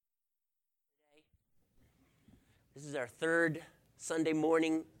This is our third Sunday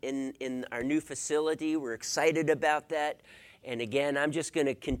morning in our new facility. We're excited about that. And again, I'm just going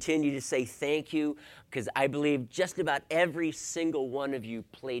to continue to say thank you because I believe just about every single one of you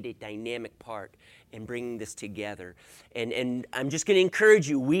played a dynamic part in bringing this together. And I'm just going to encourage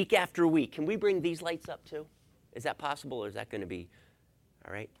you week after week. Can we bring these lights up too? Is that possible, or is that going to be,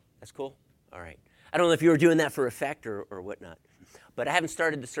 all right? That's cool? All right. I don't know if you were doing that for effect or whatnot. But I haven't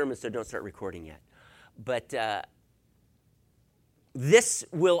started the sermon, so don't start recording yet. But this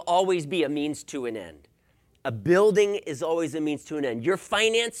will always be a means to an end. A building is always a means to an end. Your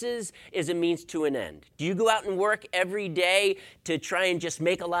finances is a means to an end. Do you go out and work every day to try and just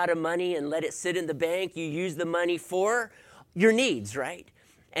make a lot of money and let it sit in the bank? You use the money for your needs, right?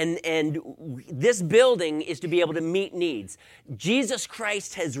 And this building is to be able to meet needs. Jesus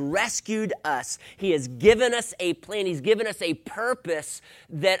Christ has rescued us. He has given us a plan. He's given us a purpose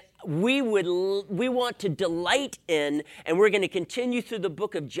that we want to delight in, and we're going to continue through the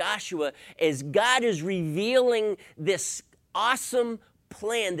book of Joshua as God is revealing this awesome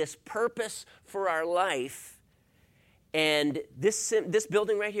plan, this purpose for our life. And this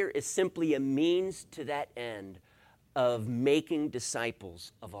building right here is simply a means to that end of making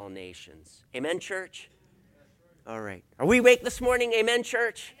disciples of all nations. Amen, church? All right. Are we awake this morning? Amen,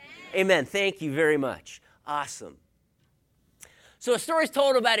 church? Amen. Thank you very much. Awesome. So a story's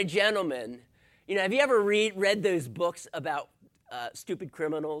told about a gentleman. You know, have you ever read those books about stupid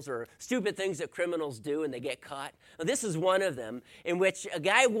criminals or stupid things that criminals do and they get caught? Well, this is one of them in which a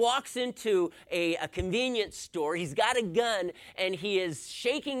guy walks into a convenience store. He's got a gun and he is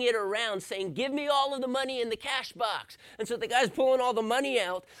shaking it around saying, "Give me all of the money in the cash box." And so the guy's pulling all the money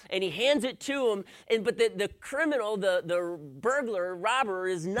out and he hands it to him. But the criminal, the burglar, robber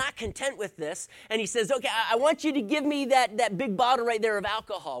is not content with this. And he says, "Okay, I want you to give me that big bottle right there of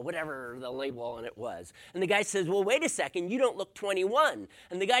alcohol," whatever the label on it was. And the guy says, "Well, wait a second, you don't look 21.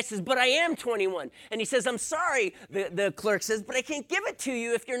 And the guy says, "But I am 21. And he says, "I'm sorry," the clerk says, "but I can't give it to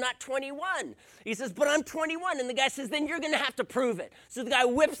you if you're not 21. He says, "But I'm 21. And the guy says, "Then you're going to have to prove it." So the guy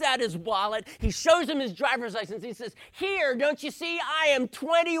whips out his wallet. He shows him his driver's license. He says, "Here, don't you see? I am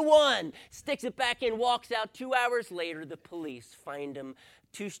 21. Sticks it back in, walks out. 2 hours later, the police find him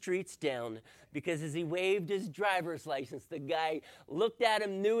 2 streets down because as he waved his driver's license, the guy looked at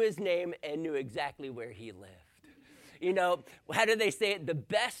him, knew his name, and knew exactly where he lived. You know, how do they say it? The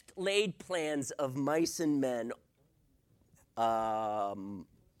best laid plans of mice and men often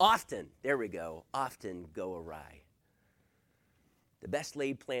go awry. The best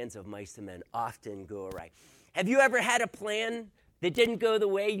laid plans of mice and men often go awry. Have you ever had a plan that didn't go the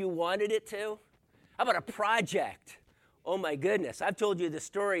way you wanted it to? How about a project? Oh my goodness, I've told you the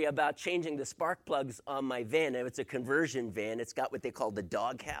story about changing the spark plugs on my van. It's a conversion van. It's got what they call the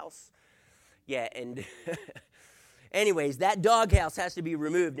doghouse. Yeah, and anyways, that doghouse has to be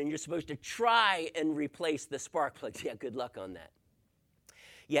removed, and you're supposed to try and replace the spark plugs. Yeah, good luck on that.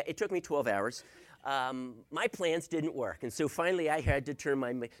 Yeah, it took me 12 hours. My plans didn't work, and so finally I had to turn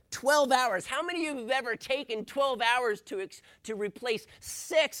my 12 hours. How many of you have ever taken 12 hours to replace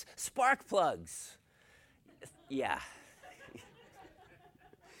 6 spark plugs? Yeah.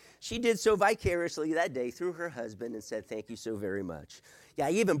 She did so vicariously that day through her husband and said, "Thank you so very much." Yeah,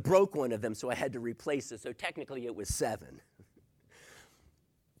 I even broke one of them, so I had to replace it. So technically it was 7.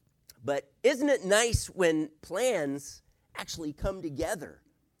 But isn't it nice when plans actually come together?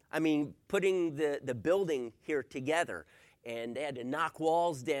 I mean, putting the building here together, and they had to knock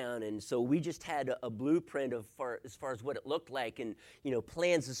walls down, and so we just had a blueprint as far as what it looked like, and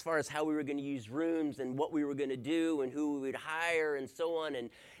plans as far as how we were going to use rooms and what we were going to do and who we would hire and so on.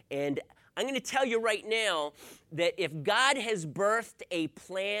 And I'm going to tell you right now that if God has birthed a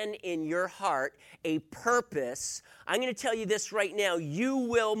plan in your heart, a purpose, I'm going to tell you this right now, you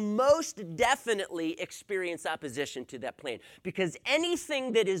will most definitely experience opposition to that plan. Because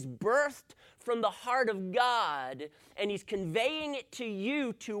anything that is birthed from the heart of God and He's conveying it to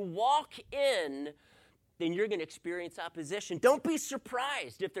you to walk in, then you're going to experience opposition. Don't be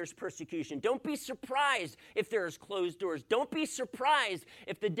surprised if there's persecution. Don't be surprised if there's closed doors. Don't be surprised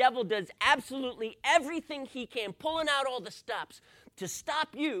if the devil does absolutely everything he can, pulling out all the stops to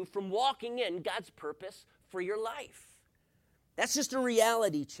stop you from walking in God's purpose for your life. That's just a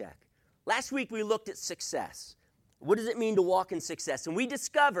reality check. Last week we looked at success. What does it mean to walk in success? And we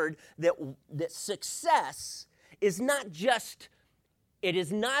discovered that success is not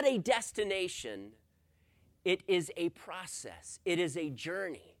a destination. It is a process. It is a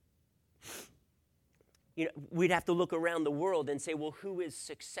journey. we'd have to look around the world and say, well, who is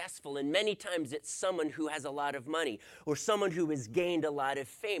successful? And many times it's someone who has a lot of money or someone who has gained a lot of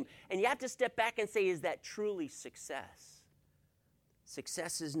fame. And you have to step back and say, is that truly success?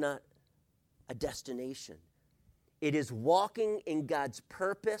 Success is not a destination. It is walking in God's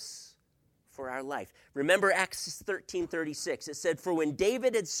purpose for our life. Remember Acts 13:36. It said, for when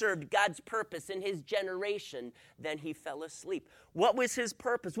David had served God's purpose in his generation, then he fell asleep. What was his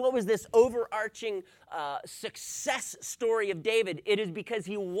purpose? What was this overarching success story of David? It is because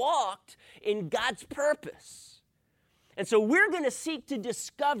he walked in God's purpose. And so we're going to seek to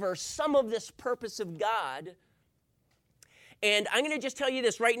discover some of this purpose of God. And I'm going to just tell you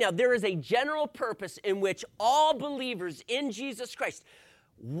this right now. There is a general purpose in which all believers in Jesus Christ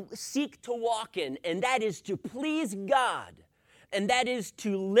seek to walk in, and that is to please God, and that is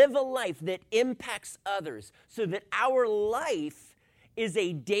to live a life that impacts others, so that our life is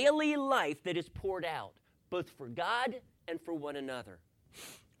a daily life that is poured out, both for God and for one another.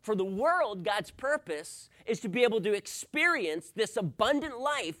 For the world, God's purpose is to be able to experience this abundant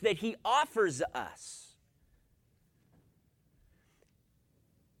life that He offers us.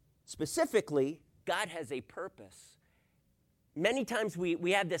 Specifically, God has a purpose. Many times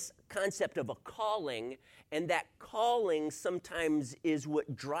we have this concept of a calling, and that calling sometimes is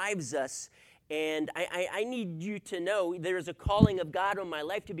what drives us. And I need you to know there's a calling of God on my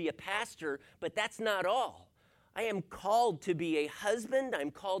life to be a pastor, but that's not all. I am called to be a husband.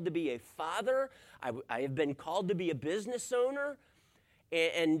 I'm called to be a father. I have been called to be a business owner.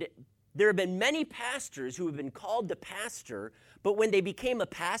 And there have been many pastors who have been called to pastor, but when they became a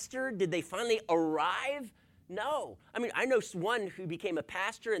pastor, did they finally arrive? No. I mean, I know one who became a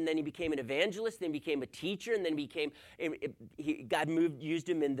pastor, and then he became an evangelist, then became a teacher, and then God used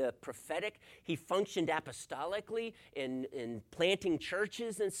him in the prophetic. He functioned apostolically in planting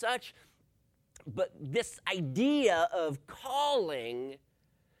churches and such. But this idea of calling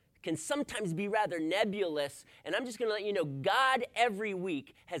can sometimes be rather nebulous, and I'm just going to let you know, God every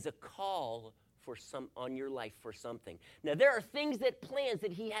week has a call on your life for something. Now, there are plans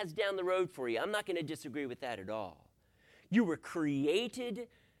that He has down the road for you. I'm not going to disagree with that at all. You were created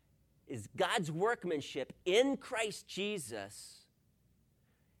as God's workmanship in Christ Jesus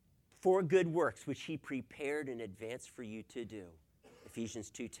for good works, which He prepared in advance for you to do.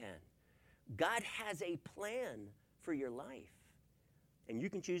 Ephesians 2:10. God has a plan for your life, and you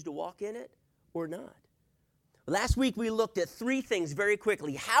can choose to walk in it or not. Last week we looked at three things very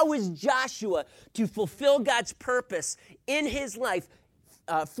quickly. How is Joshua to fulfill God's purpose in his life,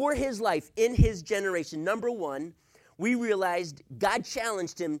 for his life in his generation? Number one, we realized God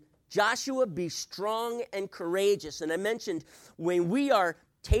challenged him, Joshua, be strong and courageous. And I mentioned when we are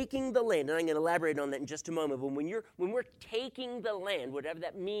taking the land, and I'm going to elaborate on that in just a moment, but when we're taking the land, whatever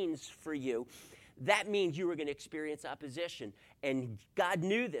that means for you, that means you were going to experience opposition. And God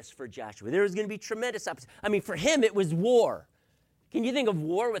knew this for Joshua. There was going to be tremendous opposition. I mean, for him, it was war. Can you think of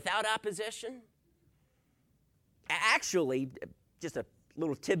war without opposition? Actually, just a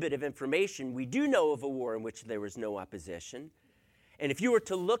little tidbit of information, we do know of a war in which there was no opposition. And if you were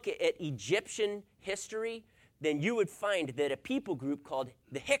to look at Egyptian history, then you would find that a people group called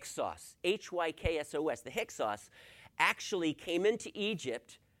the Hyksos, Hyksos, the Hyksos, actually came into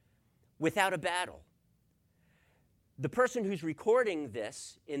Egypt without a battle. The person who's recording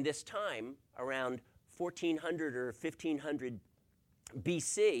this in this time, around 1400 or 1500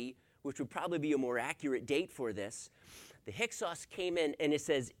 BC, which would probably be a more accurate date for this, the Hyksos came in, and it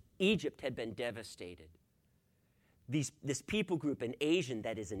says Egypt had been devastated. This people group, an Asian,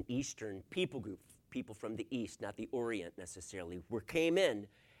 that is an Eastern people group, people from the East, not the Orient necessarily, came in,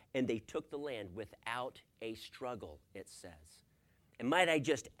 and they took the land without a struggle, it says. And might I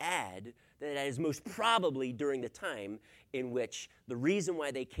just add that is most probably during the time in which the reason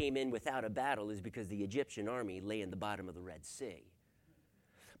why they came in without a battle is because the Egyptian army lay in the bottom of the Red Sea.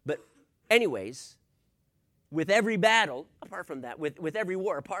 But anyways, with every battle, apart from that, with every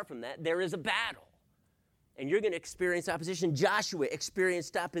war, apart from that, there is a battle. And you're going to experience opposition. Joshua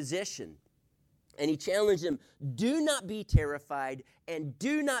experienced opposition. And he challenged them, do not be terrified and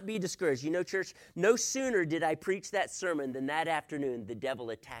do not be discouraged. You know, church, no sooner did I preach that sermon than that afternoon the devil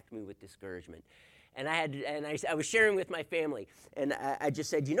attacked me with discouragement. And I was sharing with my family, and I just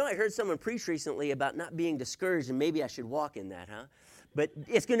said, you know, I heard someone preach recently about not being discouraged, and maybe I should walk in that, huh? But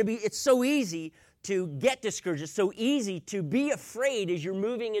it's so easy to get discouraged. It's so easy to be afraid as you're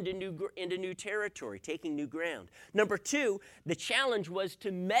moving into new territory, taking new ground. Number 2, the challenge was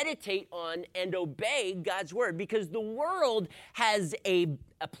to meditate on and obey God's word, because the world has a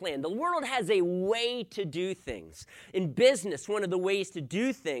plan. The world has a way to do things. In business, one of the ways to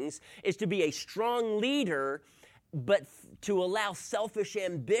do things is to be a strong leader, but to allow selfish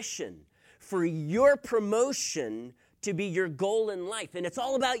ambition for your promotion to be your goal in life. And it's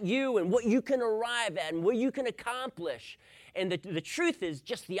all about you and what you can arrive at and what you can accomplish. And the truth is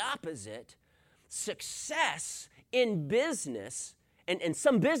just the opposite. Success in business, and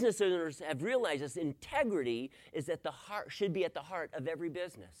some business owners have realized this, integrity is at the heart, should be at the heart of every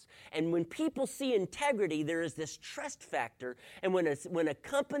business. And when people see integrity, there is this trust factor. And when a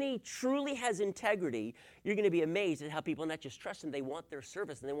company truly has integrity, you're going to be amazed at how people not just trust them, they want their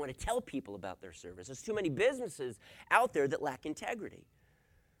service and they want to tell people about their service. There's too many businesses out there that lack integrity.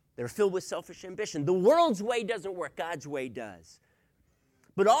 They're filled with selfish ambition. The world's way doesn't work, God's way does.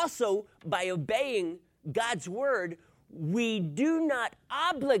 But also, by obeying God's word, we do not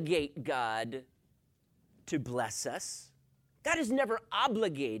obligate God to bless us. God is never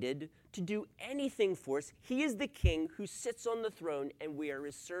obligated to do anything for us. He is the king who sits on the throne, and we are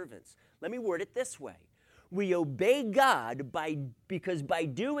his servants. Let me word it this way. We obey God because by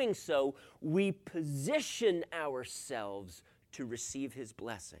doing so, we position ourselves to receive his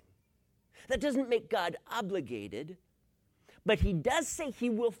blessing. That doesn't make God obligated, but he does say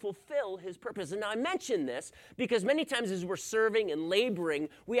he will fulfill his purpose. And now I mention this because many times as we're serving and laboring,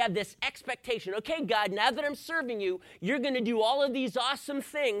 we have this expectation. Okay, God, now that I'm serving you, you're going to do all of these awesome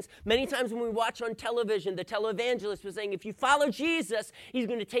things. Many times when we watch on television, the televangelist was saying, if you follow Jesus, he's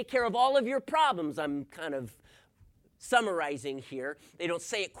going to take care of all of your problems. I'm kind of summarizing here. They don't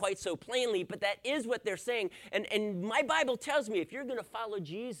say it quite so plainly, but that is what they're saying. And my Bible tells me if you're going to follow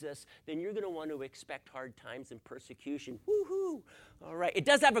Jesus, then you're going to want to expect hard times and persecution. Woohoo! All right. It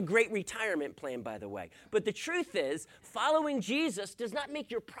does have a great retirement plan, by the way. But the truth is, following Jesus does not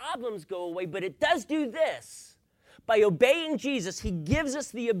make your problems go away, but it does do this. By obeying Jesus, he gives us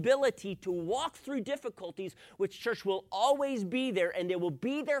the ability to walk through difficulties, which, church, will always be there, and they will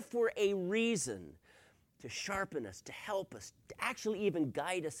be there for a reason. To sharpen us, to help us, to actually even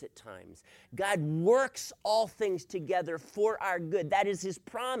guide us at times. God works all things together for our good. That is his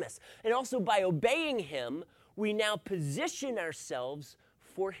promise. And also by obeying him, we now position ourselves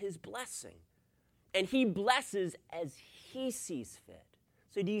for his blessing. And he blesses as he sees fit.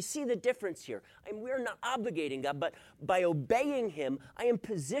 So do you see the difference here? We're not obligating God, but by obeying him, I am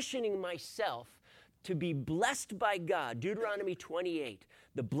positioning myself to be blessed by God. Deuteronomy 28,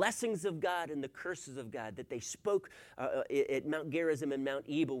 the blessings of God and the curses of God that they spoke at Mount Gerizim and Mount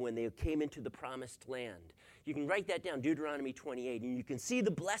Ebal when they came into the promised land. You can write that down, Deuteronomy 28, and you can see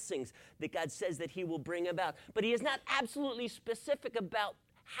the blessings that God says that he will bring about. But he is not absolutely specific about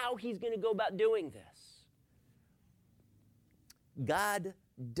how he's going to go about doing this. God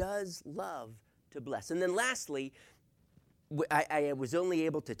does love to bless. And then lastly, I was only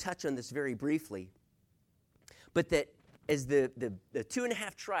able to touch on this very briefly, but that as the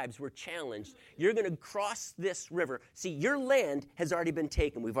 2.5 tribes were challenged, you're going to cross this river. See, your land has already been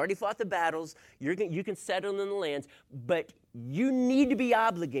taken. We've already fought the battles. You can settle in the lands, but you need to be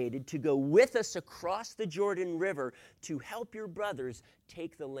obligated to go with us across the Jordan River to help your brothers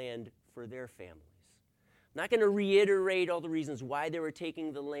take the land for their families. I'm not going to reiterate all the reasons why they were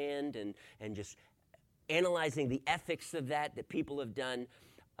taking the land and just analyzing the ethics of that people have done.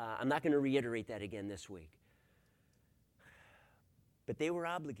 I'm not going to reiterate that again this week. But they were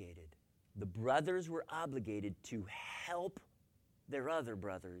obligated. The brothers were obligated to help their other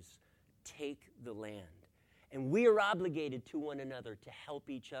brothers take the land. And we are obligated to one another to help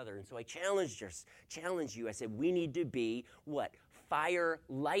each other. And so I challenged you. I said, we need to be what? Fire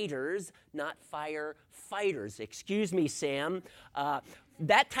lighters, not fire fighters. Excuse me, Sam.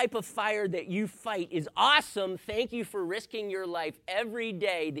 That type of fire that you fight is awesome. Thank you for risking your life every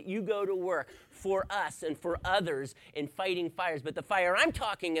day that you go to work for us and for others in fighting fires. But the fire I'm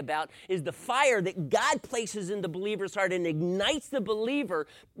talking about is the fire that God places in the believer's heart and ignites the believer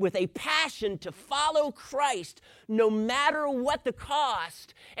with a passion to follow Christ no matter what the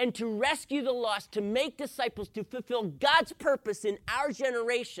cost, and to rescue the lost, to make disciples, to fulfill God's purpose in our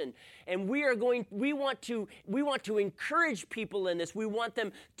generation. And we want to encourage people in this. We want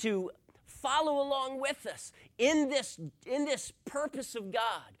them to follow along with us in this purpose of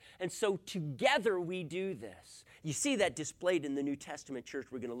God. And so together we do this. You see that displayed in the New Testament church.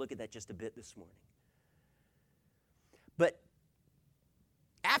 We're going to look at that just a bit this morning. But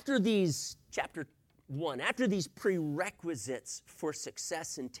after these chapter one, after these prerequisites for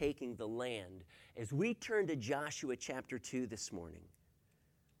success in taking the land, as we turn to Joshua chapter 2 this morning,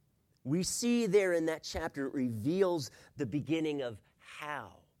 we see there in that chapter, it reveals the beginning of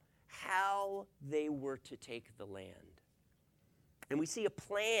how they were to take the land. And we see a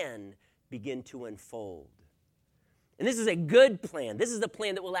plan begin to unfold. And this is a good plan. This is a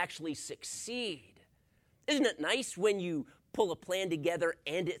plan that will actually succeed. Isn't it nice when you pull a plan together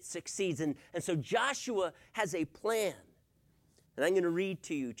and it succeeds? And so Joshua has a plan. And I'm going to read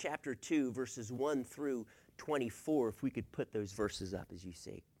to you chapter 2, verses 1 through 24, if we could put those verses up as you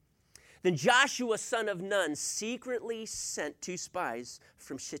see. Then Joshua, son of Nun, secretly sent 2 spies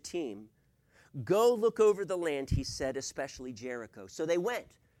from Shittim. Go look over the land, he said, especially Jericho. So they went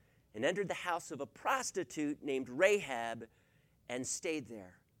and entered the house of a prostitute named Rahab and stayed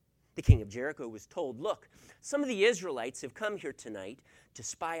there. The king of Jericho was told, look, some of the Israelites have come here tonight to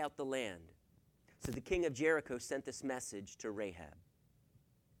spy out the land. So the king of Jericho sent this message to Rahab.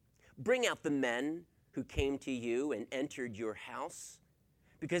 Bring out the men who came to you and entered your house,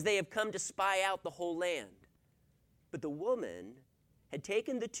 because they have come to spy out the whole land. But the woman had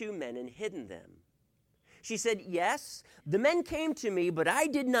taken the 2 men and hidden them. She said, yes, the men came to me, but I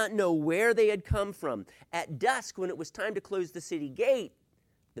did not know where they had come from. At dusk, when it was time to close the city gate,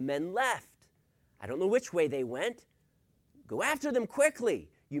 the men left. I don't know which way they went. Go after them quickly.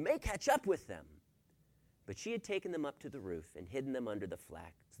 You may catch up with them. But she had taken them up to the roof and hidden them under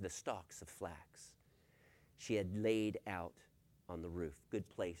the stalks of flax. She had laid out on the roof. Good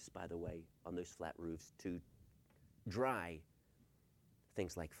place, by the way, on those flat roofs to dry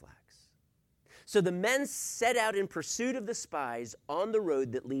things like flax. So the men set out in pursuit of the spies on the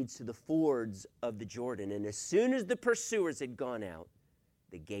road that leads to the fords of the Jordan. And as soon as the pursuers had gone out,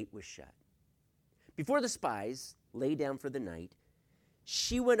 the gate was shut. Before the spies lay down for the night,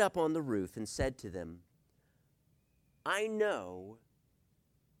 she went up on the roof and said to them, I know,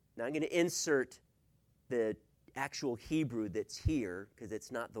 now I'm going to insert the actual Hebrew that's here, because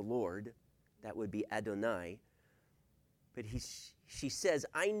it's not the Lord. That would be Adonai. But she says,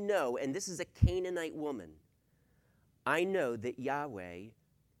 I know, and this is a Canaanite woman, I know that Yahweh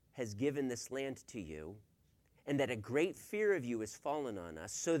has given this land to you, and that a great fear of you has fallen on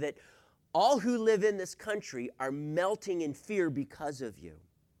us, so that all who live in this country are melting in fear because of you.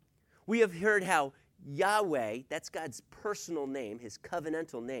 We have heard how Yahweh, that's God's personal name, his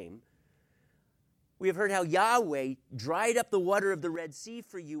covenantal name, we have heard how Yahweh dried up the water of the Red Sea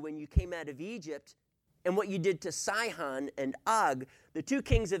for you when you came out of Egypt, and what you did to Sihon and Og, the 2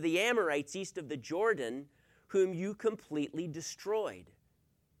 kings of the Amorites east of the Jordan, whom you completely destroyed.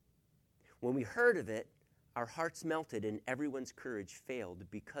 When we heard of it, our hearts melted and everyone's courage failed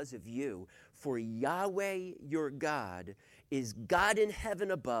because of you. For Yahweh your God is God in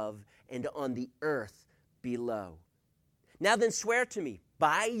heaven above and on the earth below. Now then swear to me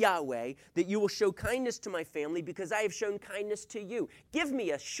by Yahweh that you will show kindness to my family because I have shown kindness to you. Give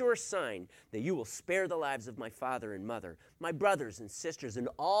me a sure sign that you will spare the lives of my father and mother, my brothers and sisters, and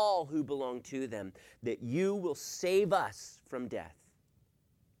all who belong to them, that you will save us from death.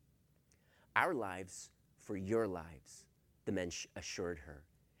 Our lives for your lives, the men assured her.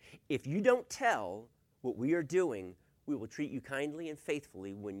 If you don't tell what we are doing, we will treat you kindly and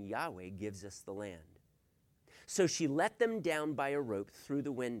faithfully when Yahweh gives us the land. So she let them down by a rope through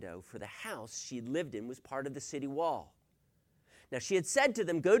the window, for the house she lived in was part of the city wall. Now she had said to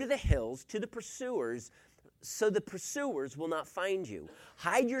them, go to the hills, to the pursuers, so the pursuers will not find you.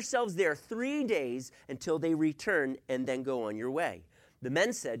 Hide yourselves there 3 days until they return, and then go on your way. The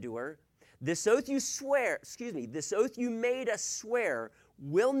men said to her, this oath you made us swear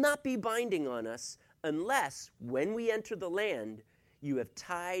will not be binding on us unless, when we enter the land, you have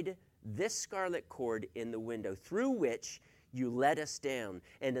tied this scarlet cord in the window through which you let us down,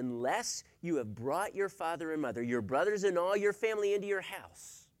 and unless you have brought your father and mother, your brothers and all your family into your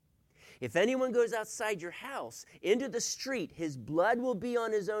house. If anyone goes outside your house into the street, his blood will be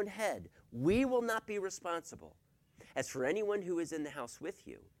on his own head. We will not be responsible. As for anyone who is in the house with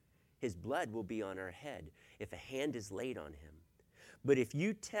you, his blood will be on our head if a hand is laid on him. But if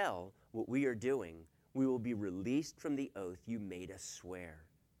you tell what we are doing, we will be released from the oath you made us swear.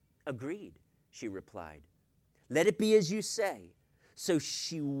 Agreed, she replied. Let it be as you say. So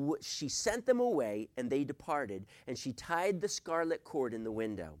she sent them away, and they departed, and she tied the scarlet cord in the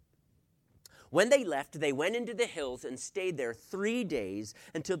window. When they left, they went into the hills and stayed there 3 days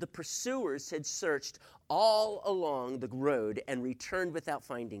until the pursuers had searched all along the road and returned without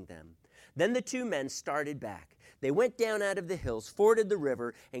finding them. Then the 2 men started back. They went down out of the hills, forded the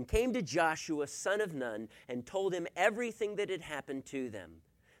river, and came to Joshua, son of Nun, and told him everything that had happened to them.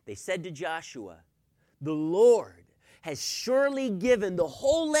 They said to Joshua, the Lord has surely given the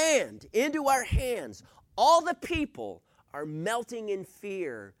whole land into our hands. All the people are melting in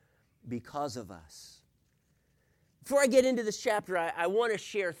fear because of us. Before I get into this chapter, I want to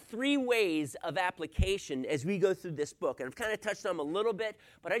share 3 ways of application as we go through this book. And I've kind of touched on them a little bit,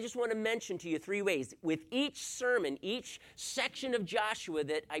 but I just want to mention to you 3 ways. With each sermon, each section of Joshua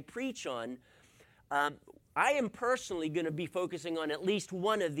that I preach on, I am personally going to be focusing on at least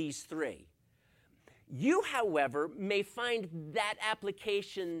one of these 3. You, however, may find that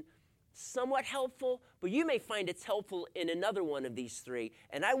application somewhat helpful, but you may find it's helpful in another one of these 3.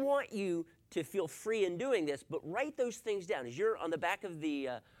 And I want you to feel free in doing this, but write those things down. As you're on the back of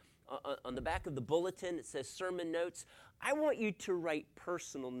the bulletin, it says sermon notes. I want you to write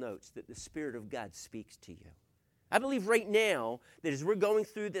personal notes that the Spirit of God speaks to you. I believe right now that as we're going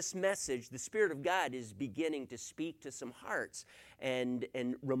through this message, the Spirit of God is beginning to speak to some hearts and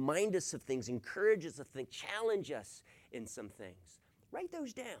remind us of things, encourage us of things, challenge us in some things. Write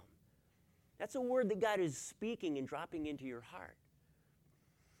those down. That's a word that God is speaking and dropping into your heart.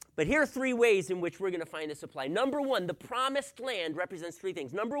 But here are 3 ways in which we're going to find this apply. Number 1, the promised land represents 3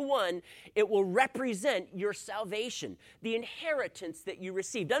 things. Number 1, it will represent your salvation, the inheritance that you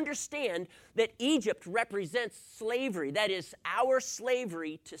received. Understand that Egypt represents slavery, that is, our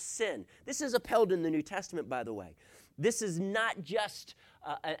slavery to sin. This is upheld in the New Testament, by the way. This is not just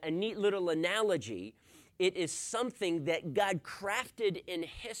a neat little analogy. It is something that God crafted in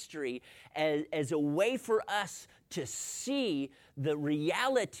history as a way for us to see the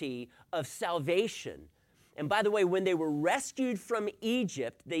reality of salvation. And by the way, when they were rescued from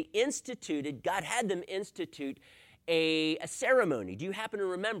Egypt, God had them institute a ceremony. Do you happen to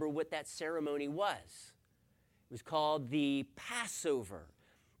remember what that ceremony was? It was called the Passover.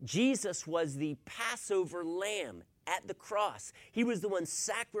 Jesus was the Passover lamb at the cross. He was the one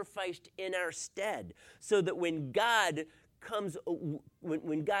sacrificed in our stead, so that when God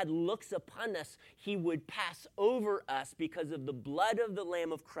looks upon us, he would pass over us because of the blood of the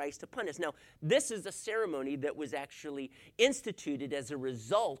Lamb of Christ upon us. Now, this is a ceremony that was actually instituted as a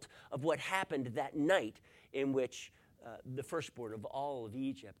result of what happened that night in which the firstborn of all of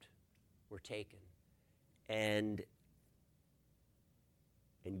Egypt were taken. And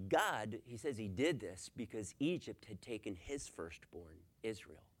God, he says he did this because Egypt had taken his firstborn,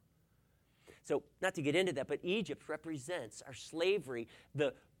 Israel. So, not to get into that, but Egypt represents our slavery.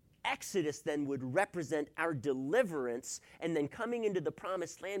 The Exodus then would represent our deliverance, and then coming into the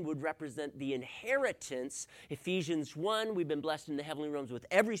promised land would represent the inheritance. Ephesians 1, we've been blessed in the heavenly realms with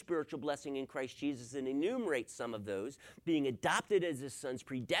every spiritual blessing in Christ Jesus, and enumerates some of those, being adopted as his sons,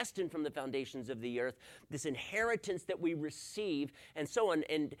 predestined from the foundations of the earth, this inheritance that we receive, and so on.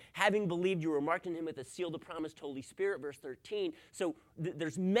 And having believed, you were marked in him with a seal of the promised Holy Spirit, verse 13. So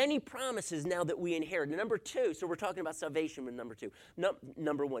there's many promises now that we inherit. Number 2, so we're talking about salvation with number 2.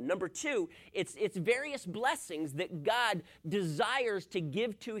 Number 1. Number 2, it's various blessings that God desires to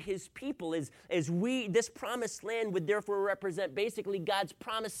give to his people as this promised land would therefore represent basically God's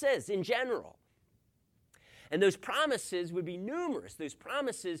promises in general. And those promises would be numerous. Those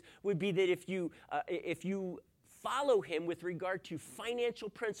promises would be that if you follow him with regard to financial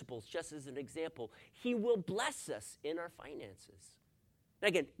principles, just as an example, he will bless us in our finances. And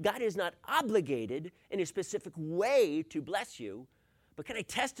again, God is not obligated in a specific way to bless you, but can I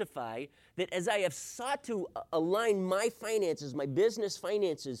testify that as I have sought to align my finances, my business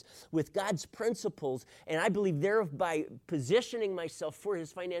finances, with God's principles, and I believe thereby positioning myself for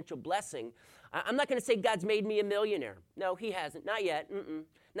his financial blessing, I'm not going to say God's made me a millionaire. No, he hasn't. Not yet.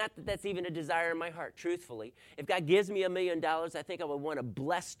 Not that that's even a desire in my heart, truthfully. If God gives me $1 million, I think I would want to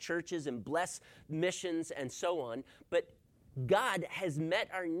bless churches and bless missions and so on. But God has met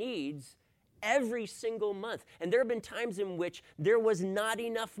our needs every single month. And there have been times in which there was not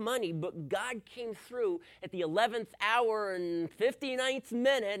enough money, but God came through at the 11th hour and 59th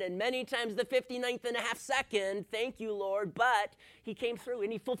minute, and many times the 59th and a half second. Thank you, Lord. But he came through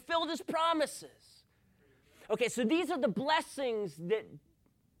and he fulfilled his promises. Okay, so these are the blessings that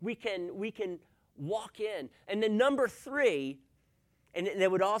we can walk in. And then number 3, and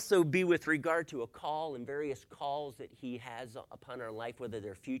that would also be with regard to a call and various calls that he has upon our life, whether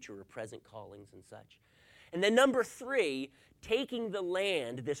they're future or present callings and such. And then number 3, taking the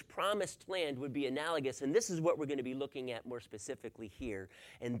land, this promised land, would be analogous. And this is what we're going to be looking at more specifically here.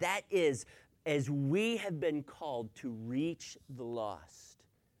 And that is, as we have been called to reach the lost.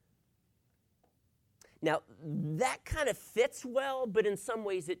 Now, that kind of fits well, but in some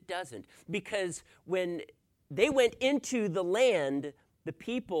ways it doesn't. Because when they went into the land, the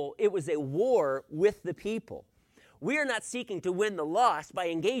people, it was a war with the people. We are not seeking to win the lost by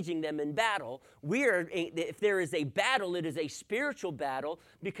engaging them in battle. If there is a battle, it is a spiritual battle,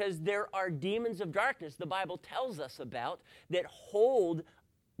 because there are demons of darkness, the Bible tells us about, that hold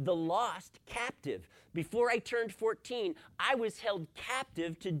the lost captive. Before I turned 14, I was held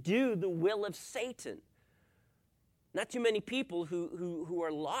captive to do the will of Satan. Not too many people who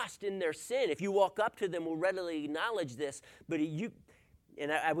are lost in their sin, if you walk up to them, will readily acknowledge this,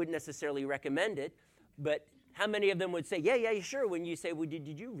 and I wouldn't necessarily recommend it, but how many of them would say, yeah, sure, when you say, well, did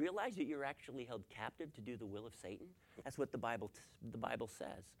you realize that you're actually held captive to do the will of Satan? That's what the Bible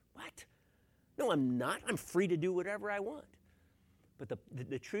says. What? No, I'm not. I'm free to do whatever I want. But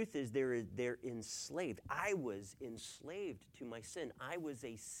the truth is they're enslaved. I was enslaved to my sin. I was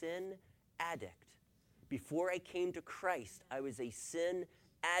a sin addict. Before I came to Christ, I was a sin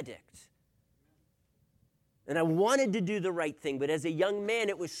addict. And I wanted to do the right thing, but as a young man,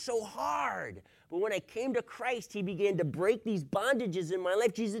 it was so hard. But when I came to Christ, he began to break these bondages in my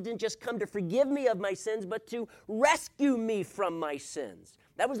life. Jesus didn't just come to forgive me of my sins, but to rescue me from my sins.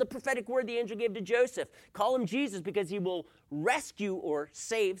 That was the prophetic word the angel gave to Joseph. Call him Jesus because he will rescue or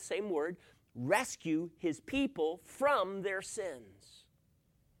save, same word, rescue his people from their sins.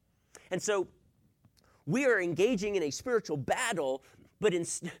 And so we are engaging in a spiritual battle, but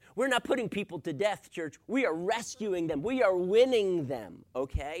we're not putting people to death, church. We are rescuing them. We are winning them,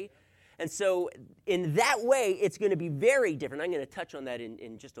 okay? And so in that way, it's going to be very different. I'm going to touch on that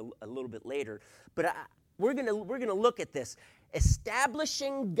in just a little bit later. But we're going to look at this.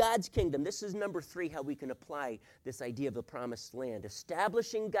 Establishing God's kingdom. This is number 3, how we can apply this idea of the promised land.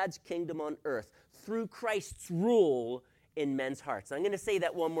 Establishing God's kingdom on earth through Christ's rule in men's hearts. I'm going to say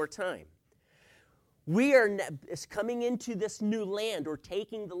that one more time. We are coming into this new land, or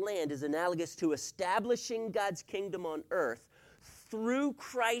taking the land is analogous to establishing God's kingdom on earth through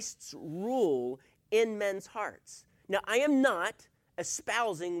Christ's rule in men's hearts. Now, I am not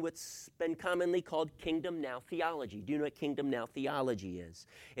espousing what's been commonly called kingdom now theology. Do you know what kingdom now theology is?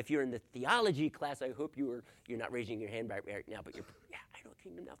 If you're in the theology class, I hope you're not raising your hand right now, but I know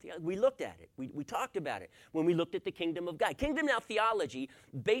kingdom now theology. We looked at it. We talked about it when we looked at the kingdom of God. Kingdom now theology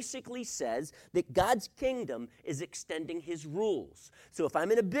basically says that God's kingdom is extending his rules. So if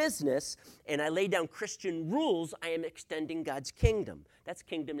I'm in a business and I lay down Christian rules, I am extending God's kingdom. That's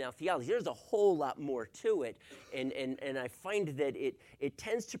kingdom now theology. There's a whole lot more to it, and I find that it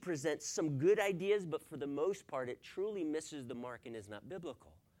tends to present some good ideas, but for the most part, it truly misses the mark and is not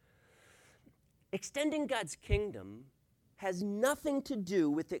biblical. Extending God's kingdom has nothing to do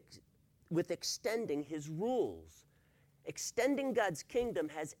with extending his rules. Extending God's kingdom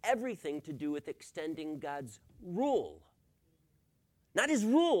has everything to do with extending God's rule. Not his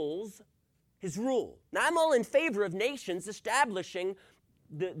rules, his rule. Now, I'm all in favor of nations establishing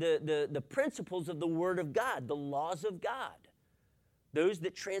the principles of the Word of God, the laws of God, those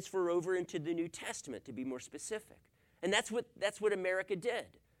that transfer over into the New Testament, to be more specific. And that's what America did.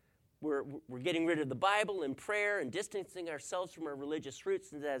 We're getting rid of the Bible and prayer and distancing ourselves from our religious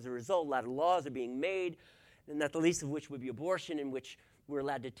roots, and as a result, a lot of laws are being made, and not the least of which would be abortion, in which we're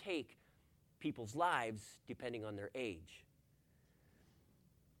allowed to take people's lives depending on their age.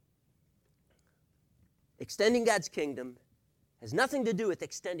 Extending God's kingdom has nothing to do with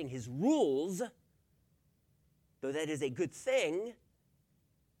extending his rules, though that is a good thing,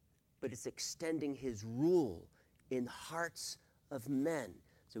 but it's extending his rule in hearts of men.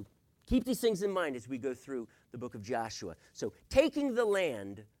 So keep these things in mind as we go through the book of Joshua. So taking the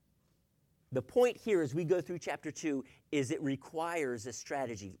land, the point here as we go through chapter 2 is it requires a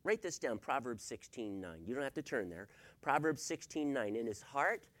strategy. Write this down, Proverbs 16:9. You don't have to turn there. Proverbs 16:9. In his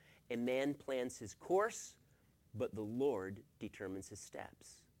heart, a man plans his course, but the Lord determines his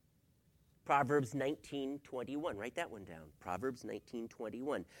steps. Proverbs 19:21. Write that one down. Proverbs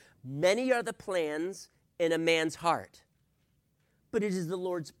 19:21. Many are the plans in a man's heart, but it is the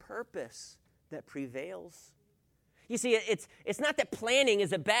Lord's purpose that prevails. You see, it's not that planning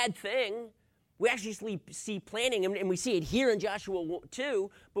is a bad thing. We actually see planning, and we see it here in Joshua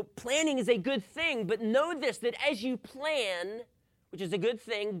 2, but planning is a good thing. But know this, that as you plan, which is a good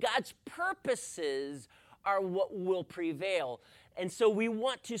thing, God's purposes are what will prevail. And so we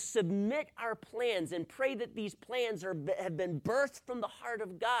want to submit our plans and pray that these plans have been birthed from the heart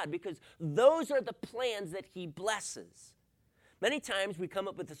of God, because those are the plans that he blesses. Many times we come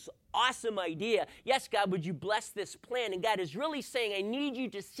up with this awesome idea. Yes, God, would you bless this plan? And God is really saying, I need you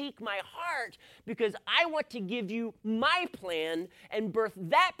to seek my heart, because I want to give you my plan and birth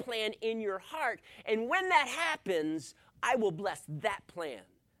that plan in your heart. And when that happens, I will bless that plan.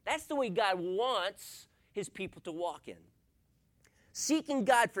 That's the way God wants his people to walk in. Seeking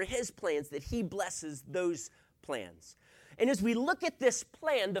God for his plans, that he blesses those plans. And as we look at this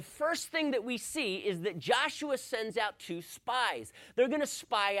plan, the first thing that we see is that Joshua sends out 2 spies. They're going to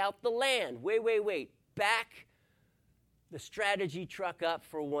spy out the land. Wait. Back the strategy truck up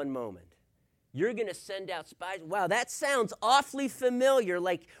for one moment. You're going to send out spies? Wow, that sounds awfully familiar.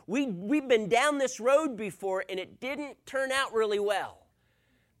 Like we've been down this road before, and it didn't turn out really well.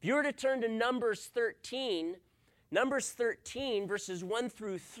 If you were to turn to Numbers 13, verses 1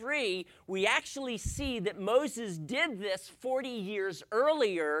 through 3, we actually see that Moses did this 40 years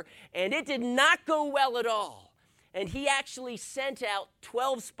earlier, and it did not go well at all. And he actually sent out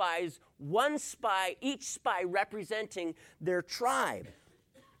 12 spies, each spy representing their tribe.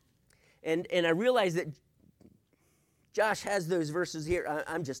 And I realize that Josh has those verses here.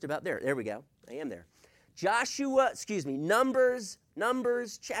 I'm just about there. There we go. I am there.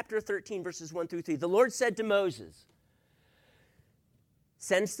 Numbers chapter 13, verses 1 through 3. The Lord said to Moses,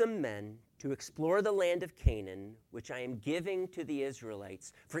 "Send some men to explore the land of Canaan, which I am giving to the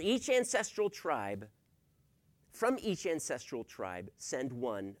Israelites. From each ancestral tribe, send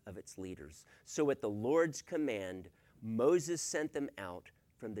one of its leaders." So at the Lord's command, Moses sent them out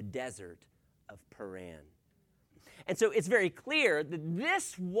from the desert of Paran. And so it's very clear that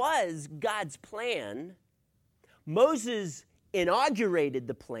this was God's plan. Moses inaugurated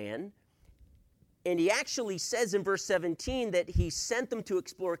the plan, and he actually says in verse 17 that he sent them to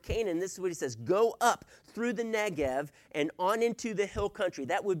explore Canaan. This is what he says: go up through the Negev and on into the hill country.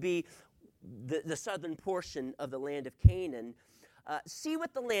 That would be the southern portion of the land of Canaan. See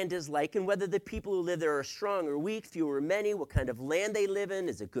what the land is like and whether the people who live there are strong or weak, few or many, what kind of land they live in,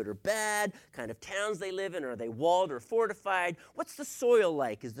 is it good or bad, kind of towns they live in, are they walled or fortified, what's the soil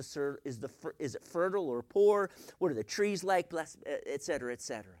like, is it fertile or poor, what are the trees like, et cetera, et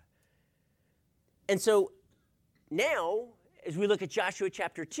cetera. And so now, as we look at Joshua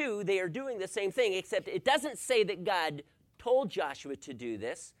chapter 2, they are doing the same thing, except it doesn't say that God told Joshua to do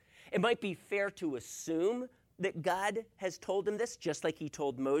this. It might be fair to assume that God has told him this, just like he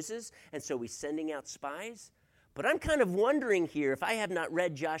told Moses, and so he's sending out spies. But I'm kind of wondering here, if I have not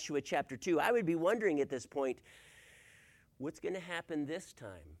read Joshua chapter 2, I would be wondering at this point, what's going to happen this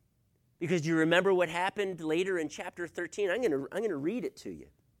time? Because you remember what happened later in chapter 13? I'm going to read it to you.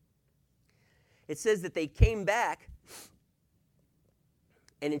 It says that they came back,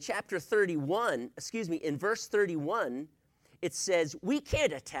 and in verse 31, it says, we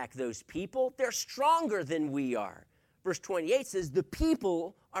can't attack those people. They're stronger than we are. Verse 28 says, the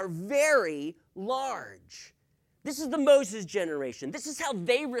people are very large. This is the Moses generation. This is how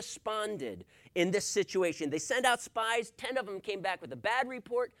they responded in this situation. They sent out spies. 10 of them came back with a bad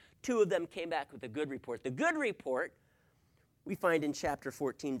report. 2 of them came back with a good report. The good report we find in chapter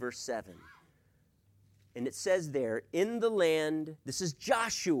 14, verse 7. And it says there, in the land, this is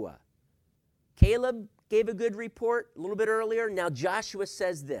Joshua. Caleb gave a good report a little bit earlier. Now Joshua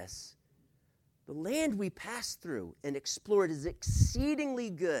says this: the land we passed through and explored is exceedingly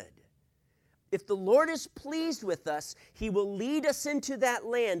good. If the Lord is pleased with us, he will lead us into that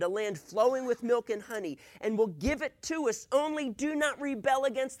land, a land flowing with milk and honey, and will give it to us. Only do not rebel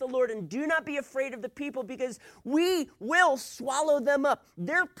against the Lord, and do not be afraid of the people, because we will swallow them up.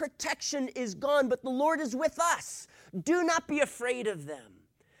 Their protection is gone, but the Lord is with us. Do not be afraid of them.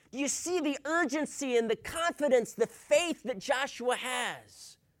 Do you see the urgency and the confidence, the faith that Joshua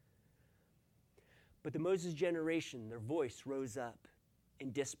has? But the Moses generation, their voice rose up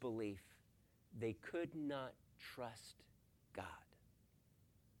in disbelief. They could not trust God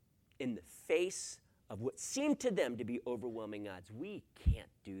in the face of what seemed to them to be overwhelming odds. We can't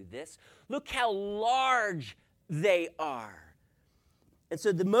do this. Look how large they are. And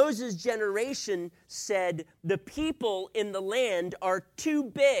so the Moses generation said, the people in the land are too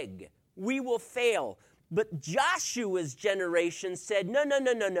big. We will fail. But Joshua's generation said,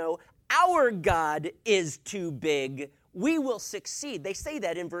 no. Our God is too big. We will succeed. They say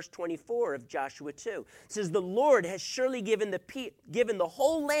that in verse 24 of Joshua 2. It says, the Lord has surely given the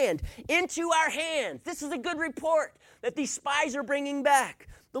whole land into our hands. This is a good report that these spies are bringing back.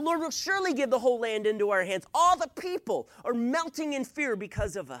 The Lord will surely give the whole land into our hands. All the people are melting in fear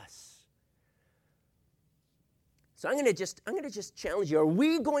because of us. So I'm going to just challenge you. Are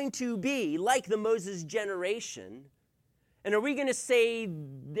we going to be like the Moses generation? And are we going to say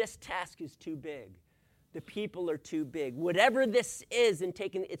this task is too big? The people are too big. Whatever this is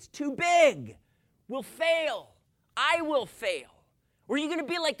it's too big. We'll fail. I will fail. Or are you going to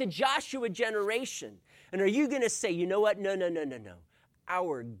be like the Joshua generation? And are you going to say, you know what? No.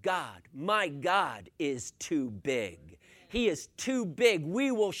 Our God, my God, is too big. He is too big.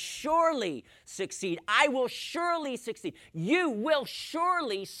 We will surely succeed. I will surely succeed. You will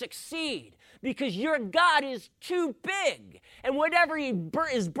surely succeed because your God is too big. And whatever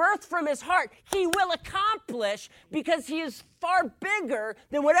is birthed from his heart, he will accomplish because he is far bigger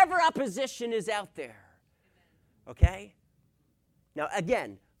than whatever opposition is out there. Okay? Now,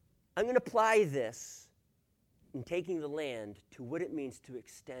 again, I'm going to apply this in taking the land to what it means to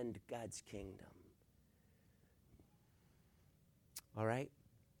extend God's kingdom. All right?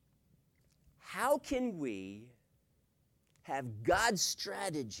 How can we have God's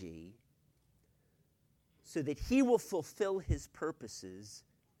strategy so that he will fulfill his purposes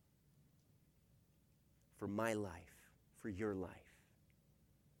for my life, for your life?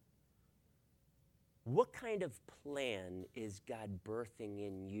 What kind of plan is God birthing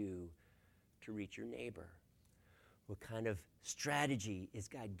in you to reach your neighbor? What kind of strategy is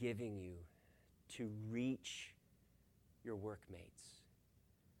God giving you to reach your workmates,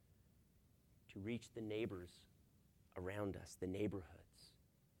 to reach the neighbors around us, the neighborhoods?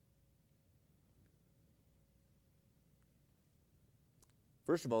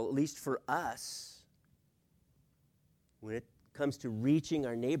 First of all, at least for us, when it comes to reaching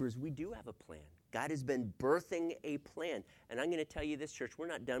our neighbors, we do have a plan. God has been birthing a plan. And I'm going to tell you this, church, we're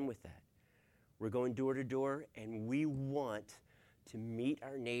not done with that. We're going door to door, and we want to meet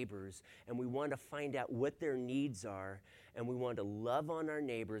our neighbors, and we want to find out what their needs are, and we want to love on our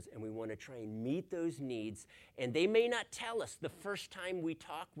neighbors, and we want to try and meet those needs. And they may not tell us the first time we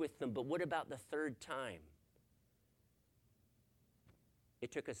talk with them, but what about the third time?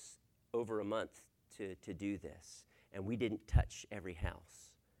 It took us over a month to do this, and we didn't touch every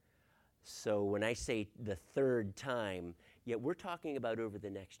house. So when I say the third time, yet we're talking about over the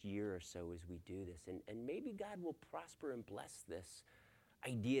next year or so as we do this. And maybe God will prosper and bless this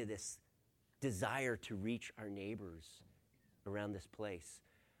idea, this desire to reach our neighbors around this place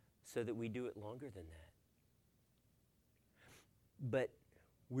so that we do it longer than that. But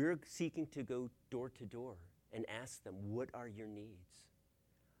we're seeking to go door to door and ask them, what are your needs?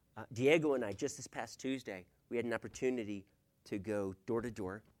 Diego and I, just this past Tuesday, we had an opportunity to go door to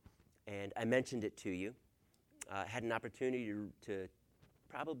door. And I mentioned it to you. Had an opportunity to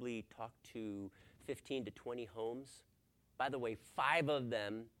probably talk to 15 to 20 homes. By the way, 5 of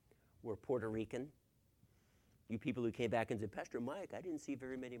them were Puerto Rican. You people who came back and said, Pastor Mike, I didn't see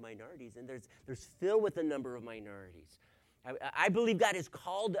very many minorities. And there's filled with a number of minorities. I believe God has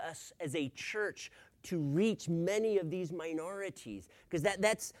called us as a church to reach many of these minorities, because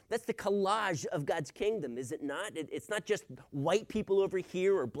that's the collage of God's kingdom, is it not? It's not just white people over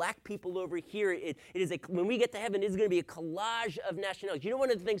here or black people over here. It is when we get to heaven, it's going to be a collage of nationalities. You know,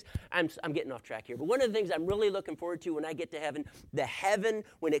 one of the things, I'm getting off track here, but one of the things I'm really looking forward to when I get to heaven, the heaven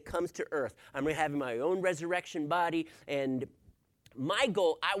when it comes to earth. I'm going to have my own resurrection body, and my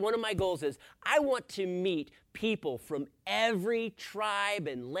goal, one of my goals is I want to meet people from every tribe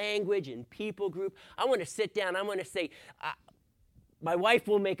and language and people group. I want to sit down. I want to say, my wife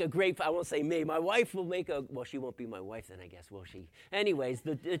will make a great, I won't say me, my wife will make well, she won't be my wife then, I guess, will she? Anyways,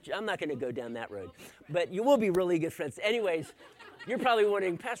 I'm not going to go down that road. But you will be really good friends. Anyways, you're probably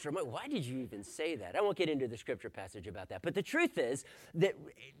wondering, Pastor, why did you even say that? I won't get into the scripture passage about that. But the truth is that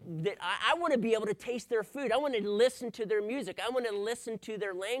I want to be able to taste their food. I want to listen to their music. I want to listen to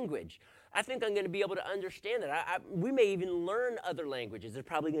their language. I think I'm going to be able to understand that. We may even learn other languages. There's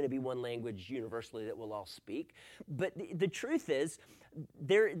probably going to be one language universally that we'll all speak. But the truth is,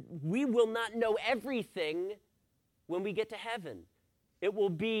 we will not know everything when we get to heaven. It will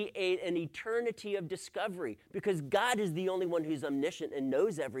be an eternity of discovery because God is the only one who's omniscient and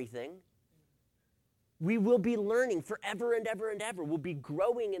knows everything. We will be learning forever and ever and ever. We'll be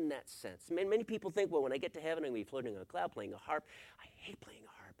growing in that sense. Many people think, well, when I get to heaven, I'm going to be floating on a cloud playing a harp. I hate playing a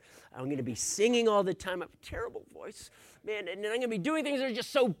harp. I'm going to be singing all the time. I have a terrible voice. Man, and then I'm going to be doing things that are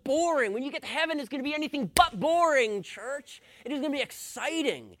just so boring. When you get to heaven, it's going to be anything but boring, church. It is going to be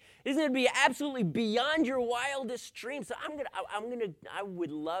exciting. It is going to be absolutely beyond your wildest dreams. So I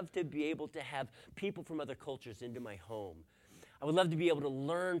would love to be able to have people from other cultures into my home. I would love to be able to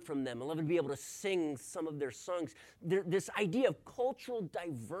learn from them. I'd love to be able to sing some of their songs. This idea of cultural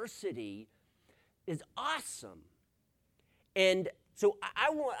diversity is awesome. And so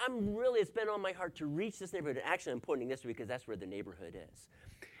it's been on my heart to reach this neighborhood. And actually, I'm pointing this way because that's where the neighborhood is.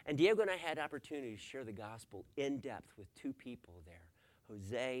 And Diego and I had opportunity to share the gospel in depth with 2 people there,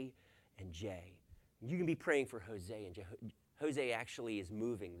 Jose and Jay. You can be praying for Jose and Jay. Jose actually is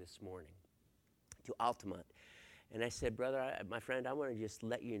moving this morning to Altamont. And I said, brother, my friend, I want to just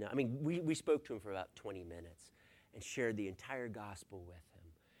let you know. I mean, we spoke to him for about 20 minutes and shared the entire gospel with him.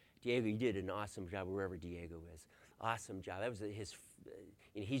 Diego, you did an awesome job wherever Diego is. awesome job. That was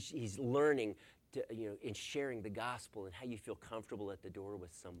he's learning to, in sharing the gospel and how you feel comfortable at the door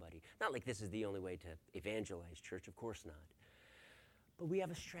with somebody. Not like this is the only way to evangelize, church, of course not. But we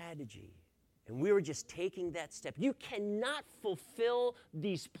have a strategy. And we were just taking that step. You cannot fulfill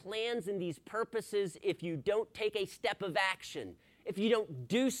these plans and these purposes if you don't take a step of action, if you don't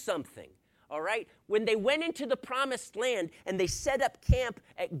do something, all right? When they went into the promised land and they set up camp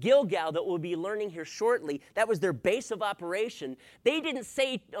at Gilgal that we'll be learning here shortly, that was their base of operation, they didn't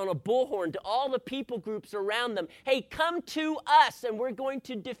say on a bullhorn to all the people groups around them, hey, come to us and we're going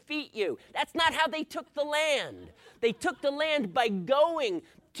to defeat you. That's not how they took the land. They took the land by going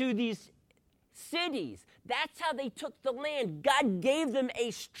to these cities. That's how they took the land. God gave them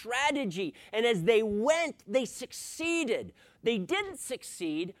a strategy. And as they went, they succeeded. They didn't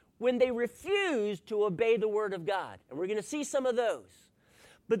succeed when they refused to obey the word of God. And we're going to see some of those.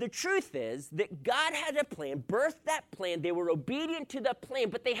 But the truth is that God had a plan, birthed that plan. They were obedient to the plan,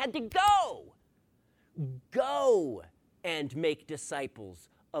 but they had to go. Go and make disciples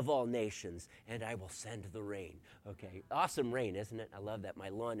of all nations, and I will send the rain. Okay, awesome rain, isn't it? I love that. My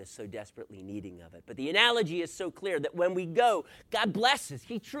lawn is so desperately needing of it. But the analogy is so clear that when we go, God blesses.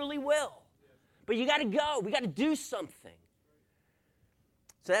 He truly will. But you got to go. We got to do something.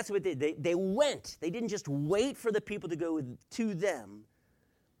 So that's what they went. They didn't just wait for the people to go to them.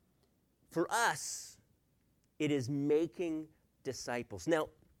 For us, it is making disciples. Now,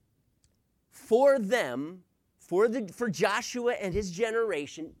 for them, for Joshua and his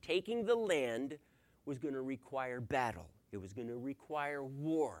generation, taking the land was going to require battle. It was going to require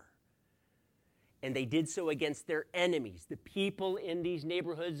war. And they did so against their enemies. The people in these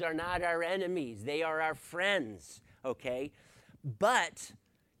neighborhoods are not our enemies. They are our friends, okay? But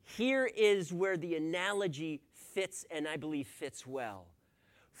here is where the analogy fits, and I believe fits well.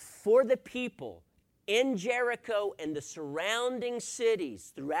 For the people in Jericho and the surrounding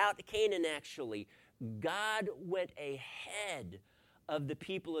cities throughout Canaan, actually, God went ahead of the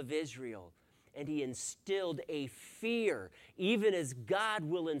people of Israel, and he instilled a fear, even as God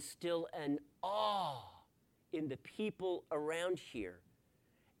will instill an awe in the people around here.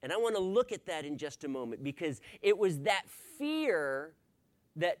 And I want to look at that in just a moment, because it was that fear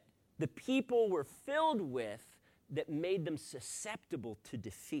that the people were filled with that made them susceptible to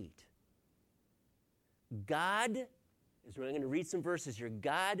defeat. God, as we're going to read some verses here,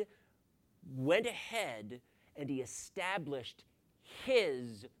 God went ahead and he established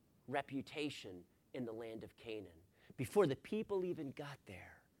his reputation in the land of Canaan before the people even got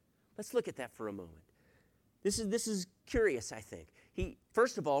there. Let's look at that for a moment. This is curious, I think.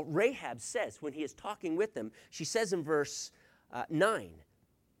 First of all, Rahab says, when he is talking with them, she says in verse 9,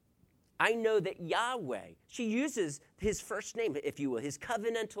 I know that Yahweh, she uses his first name, if you will, his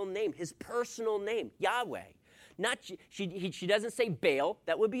covenantal name, his personal name, Yahweh. She doesn't say Baal.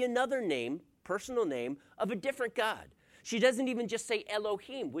 That would be another name, personal name, of a different God. She doesn't even just say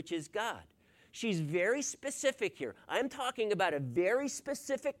Elohim, which is God. She's very specific here. I'm talking about a very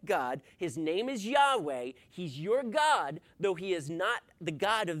specific God. His name is Yahweh. He's your God, though he is not the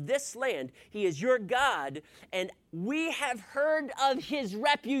God of this land. He is your God, and we have heard of his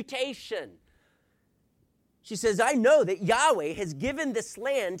reputation. She says, I know that Yahweh has given this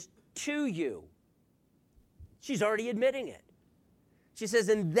land to you. She's already admitting it. She says,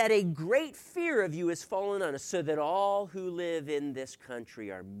 and that a great fear of you has fallen on us, so that all who live in this country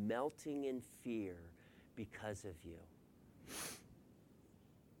are melting in fear because of you.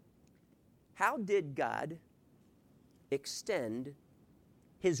 How did God extend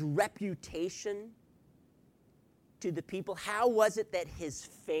his reputation to the people? How was it that his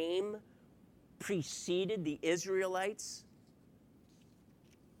fame preceded the Israelites?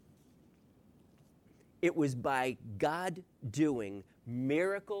 It was by God doing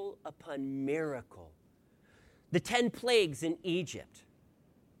miracle upon miracle. The 10 plagues in Egypt.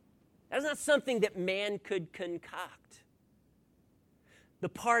 That's not something that man could concoct. The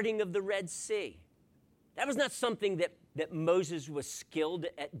parting of the Red Sea. That was not something that Moses was skilled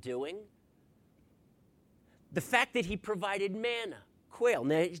at doing. The fact that he provided manna, quail.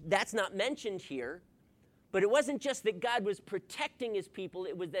 Now, that's not mentioned here. But it wasn't just that God was protecting his people,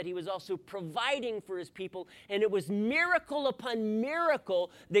 it was that he was also providing for his people. And it was miracle upon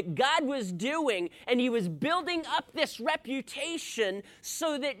miracle that God was doing, and he was building up this reputation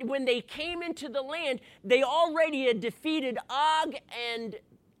so that when they came into the land, they already had defeated Og and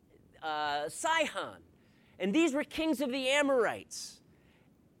Sihon. And these were kings of the Amorites.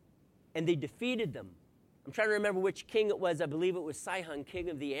 And they defeated them. I'm trying to remember which king it was. I believe it was Sihon, king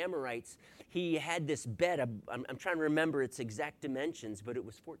of the Amorites. He had this bed. I'm trying to remember its exact dimensions, but it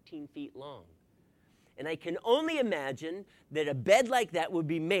was 14 feet long. And I can only imagine that a bed like that would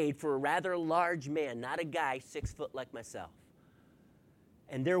be made for a rather large man, not a guy 6 foot like myself.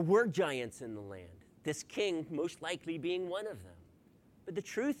 And there were giants in the land, this king most likely being one of them. But the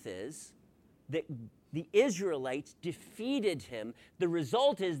truth is that the Israelites defeated him. The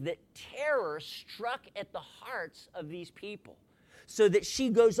result is that terror struck at the hearts of these people. So that she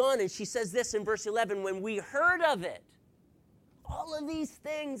goes on and she says this in verse 11, when we heard of it, all of these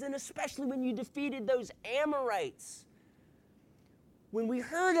things, and especially when you defeated those Amorites, when we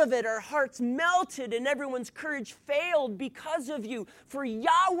heard of it, our hearts melted and everyone's courage failed because of you. For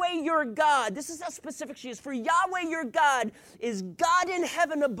Yahweh your God, this is how specific she is, for Yahweh your God is God in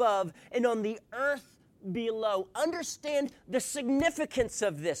heaven above and on the earth below. Understand the significance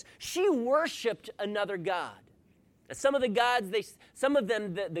of this. She worshiped another god. Some of the gods,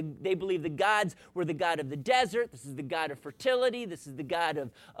 they believe the gods were the god of the desert. This is the god of fertility. This is the god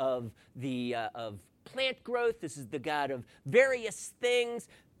of plant growth. This is the god of various things,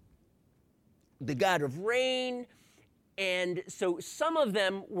 the god of rain. And so some of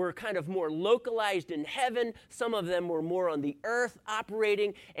them were kind of more localized in heaven. Some of them were more on the earth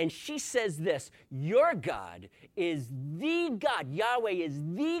operating. And she says this, your God is the God. Yahweh is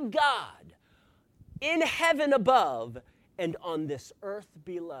the God in heaven above and on this earth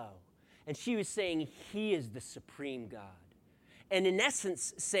below. And she was saying he is the supreme God. And in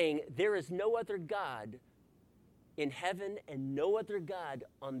essence saying there is no other God in heaven and no other God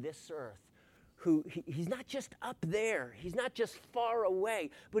on this earth. He's not just up there. He's not just far away.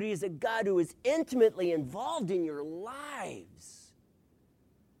 But he is a God who is intimately involved in your lives.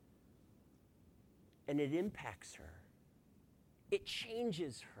 And it impacts her. It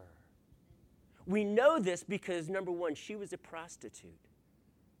changes her. We know this because, number one, she was a prostitute.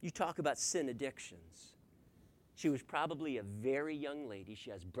 You talk about sin addictions. She was probably a very young lady. She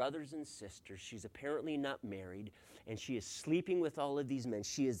has brothers and sisters. She's apparently not married, and she is sleeping with all of these men.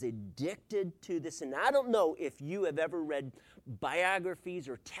 She is addicted to this. And I don't know if you have ever read biographies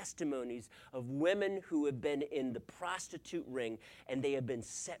or testimonies of women who have been in the prostitute ring, and they have been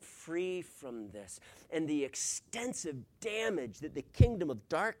set free from this. And the extensive damage that the kingdom of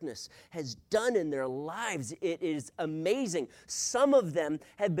darkness has done in their lives, it is amazing. Some of them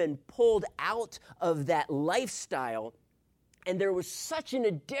have been pulled out of that lifestyle, and there was such an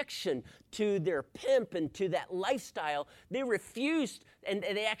addiction to their pimp and to that lifestyle, they refused, and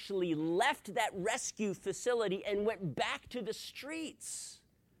they actually left that rescue facility and went back to the streets,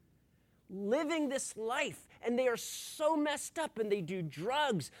 living this life. And they are so messed up, and they do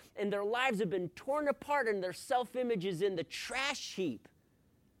drugs, and their lives have been torn apart, and their self-image is in the trash heap.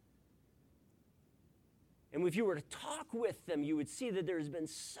 And if you were to talk with them, you would see that there has been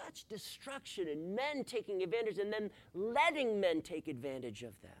such destruction and men taking advantage and then letting men take advantage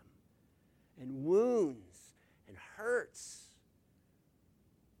of them. And wounds and hurts.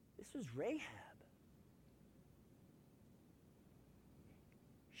 This was Rahab.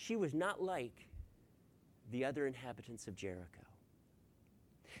 She was not like the other inhabitants of Jericho.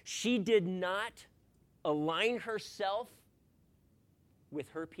 She did not align herself with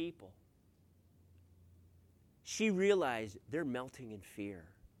her people. She realized they're melting in fear.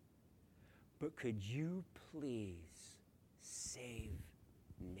 But could you please save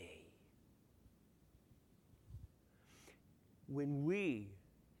me? When we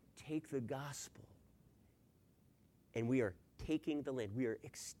take the gospel and we are taking the land, we are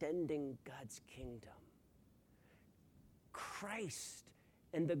extending God's kingdom. Christ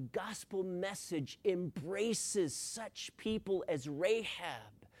and the gospel message embraces such people as Rahab.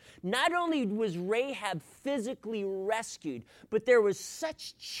 Not only was Rahab physically rescued, but there was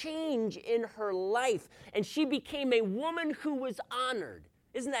such change in her life, and she became a woman who was honored.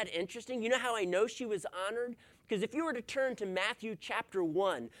 Isn't that interesting? You know how I know she was honored? Because if you were to turn to Matthew chapter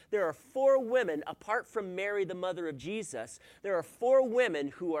 1, there are 4 women, apart from Mary, the mother of Jesus, there are 4 women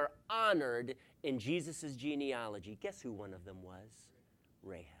who are honored in Jesus' genealogy. Guess who one of them was?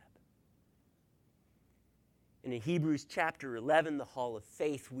 Rahab. And in Hebrews chapter 11, the Hall of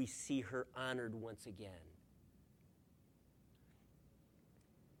Faith, we see her honored once again.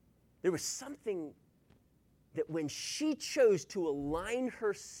 There was something that when she chose to align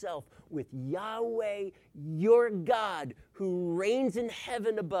herself with Yahweh, your God, who reigns in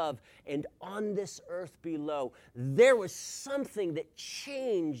heaven above and on this earth below, there was something that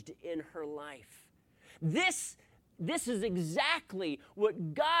changed in her life. This this is exactly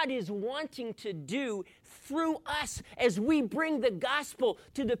what God is wanting to do through us as we bring the gospel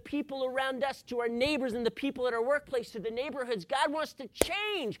to the people around us, to our neighbors and the people at our workplace, to the neighborhoods. God wants to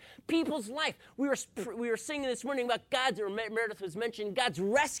change people's life. We were singing this morning about Meredith was mentioning God's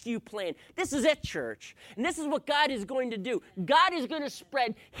rescue plan. This is it, church. And this is what God is going to do. God is going to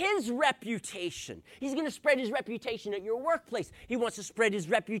spread his reputation. He's going to spread his reputation at your workplace. He wants to spread his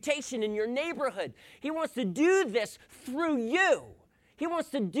reputation in your neighborhood. He wants to do this through you. He wants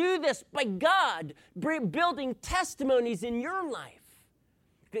to do this by God building testimonies in your life.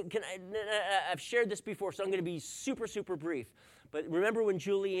 I've shared this before, so I'm going to be super, super brief. But remember when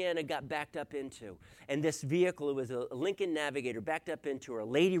Juliana got backed up into, and this vehicle, it was a Lincoln Navigator, backed up into her. A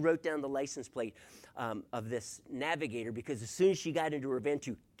lady wrote down the license plate of this Navigator because as soon as she got into her van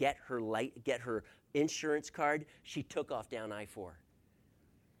to get her insurance card, she took off down I-4.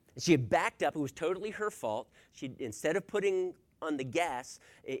 She had backed up. It was totally her fault. She, instead of putting on the gas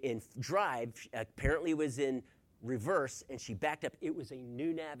in drive, apparently was in reverse, and she backed up. It was a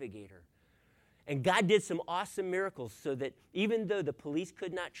new Navigator. And God did some awesome miracles so that even though the police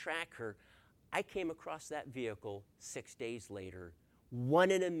could not track her, I came across that vehicle 6 days later,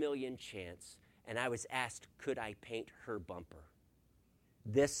 1 in a million chance, and I was asked, could I paint her bumper?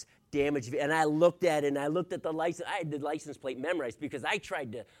 This damaged, and I looked at it, and I looked at the license. I had the license plate memorized because I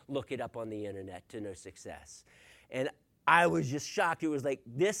tried to look it up on the internet to no success. And I was just shocked. It was like,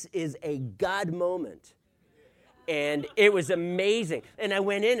 this is a God moment. And it was amazing. And I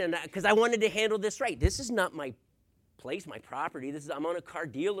went in, and because I wanted to handle this right. This is not my place, my property. I'm on a car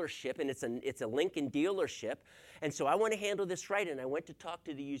dealership, and it's a Lincoln dealership. And so I want to handle this right. And I went to talk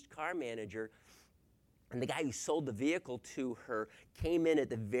to the used car manager. And the guy who sold the vehicle to her came in at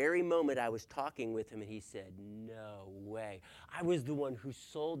the very moment I was talking with him, and he said, no way. I was the one who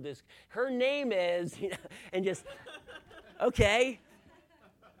sold this. Her name is, and just, okay.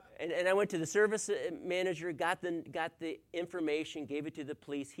 And I went to the service manager, got the information, gave it to the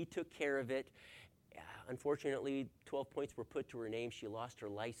police. He took care of it. Unfortunately, 12 points were put to her name. She lost her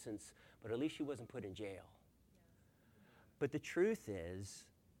license, but at least she wasn't put in jail. But the truth is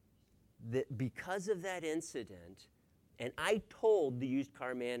that because of that incident, and I told the used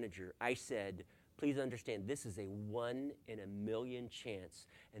car manager, I said, please understand, this is a 1 in a million chance.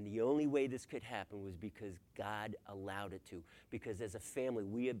 And the only way this could happen was because God allowed it to. Because as a family,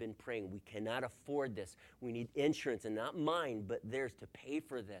 we have been praying. We cannot afford this. We need insurance, and not mine, but theirs to pay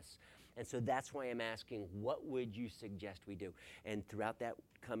for this. And so that's why I'm asking, what would you suggest we do? And throughout that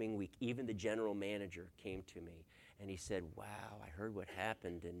coming week, even the general manager came to me, and he said, wow, I heard what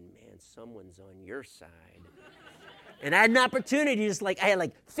happened, and man, someone's on your side. And I had an opportunity, I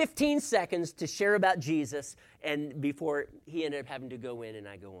had 15 seconds to share about Jesus, and before he ended up having to go in and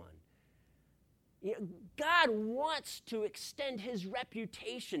I go on. God wants to extend his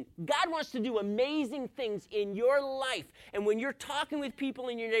reputation. God wants to do amazing things in your life. And when you're talking with people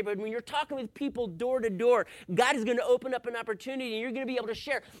in your neighborhood, when you're talking with people door to door, God is going to open up an opportunity and you're going to be able to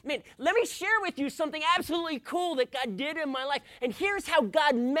share. Man, let me share with you something absolutely cool that God did in my life. And here's how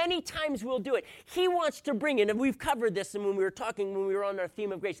God many times will do it. He wants to bring, and we've covered this when we were on our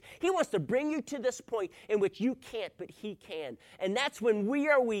theme of grace, he wants to bring you to this point in which you can't, but he can. And that's when we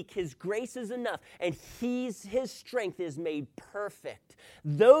are weak, his grace is enough. And his strength is made perfect.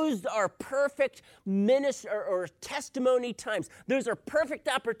 Those are perfect or testimony times. Those are perfect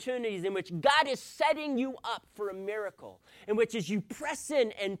opportunities in which God is setting you up for a miracle, in which as you press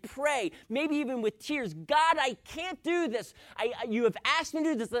in and pray, maybe even with tears, God, I can't do this. You have asked me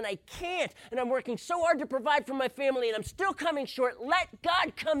to do this, and I can't. And I'm working so hard to provide for my family, and I'm still coming short. Let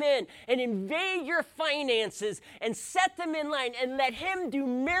God come in and invade your finances and set them in line and let him do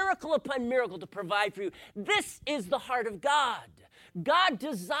miracle upon miracle to provide for you. This is the heart of God. God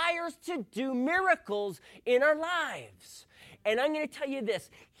desires to do miracles in our lives. And I'm going to tell you this.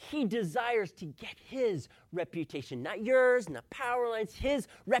 He desires to get his reputation, not yours, not Powerline's, his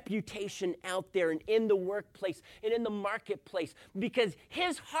reputation out there and in the workplace and in the marketplace, because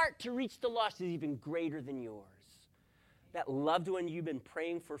his heart to reach the lost is even greater than yours. That loved one you've been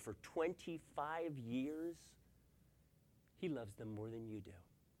praying for 25 years, he loves them more than you do.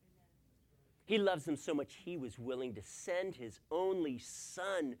 He loves them so much he was willing to send his only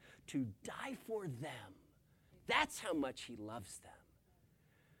son to die for them. That's how much he loves them.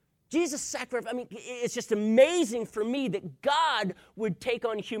 Jesus sacrificed, it's just amazing for me that God would take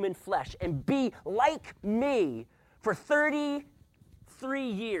on human flesh and be like me for 33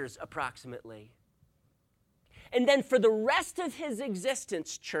 years approximately. And then for the rest of his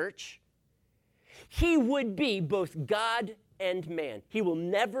existence, church, he would be both God and man. He will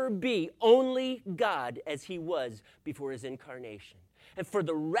never be only God as he was before his incarnation. And for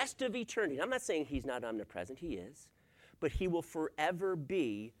the rest of eternity, I'm not saying he's not omnipresent, he is, but he will forever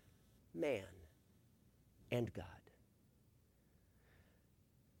be man and God.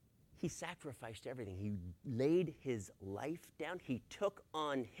 He sacrificed everything. He laid his life down. He took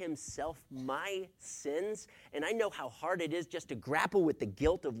on himself my sins. And I know how hard it is just to grapple with the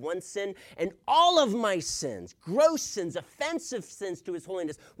guilt of one sin. And all of my sins, gross sins, offensive sins to his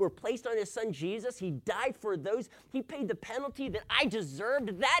holiness, were placed on his son Jesus. He died for those. He paid the penalty that I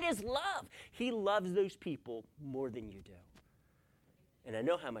deserved. That is love. He loves those people more than you do. And I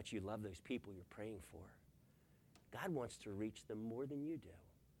know how much you love those people you're praying for. God wants to reach them more than you do.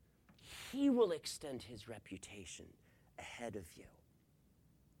 He will extend his reputation ahead of you.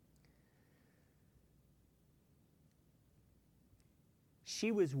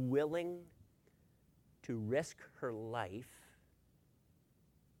 She was willing to risk her life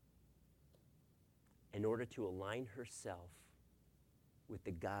in order to align herself with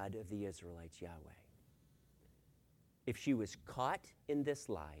the God of the Israelites, Yahweh. If she was caught in this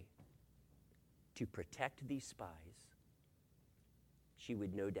lie to protect these spies, she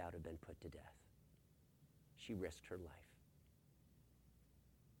would no doubt have been put to death. She risked her life.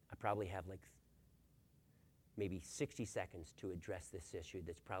 I probably have maybe 60 seconds to address this issue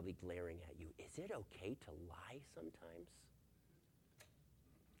that's probably glaring at you. Is it okay to lie sometimes?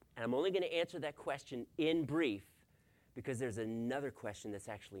 And I'm only going to answer that question in brief because there's another question that's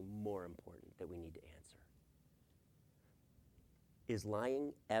actually more important that we need to answer. Is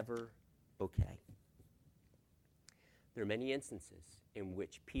lying ever okay? There are many instances in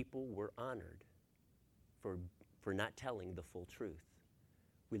which people were honored for not telling the full truth.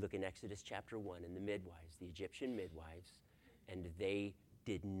 We look in Exodus chapter 1 in the midwives, the Egyptian midwives, and they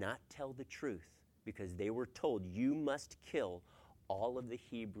did not tell the truth because they were told, you must kill all of the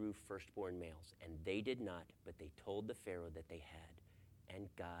Hebrew firstborn males. And they did not, but they told the Pharaoh that they had, and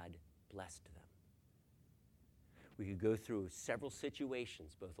God blessed them. We could go through several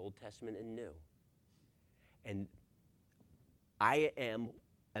situations, both Old Testament and New. And I am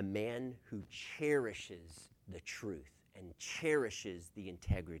a man who cherishes the truth and cherishes the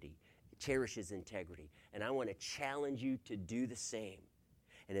integrity, cherishes integrity. And I want to challenge you to do the same.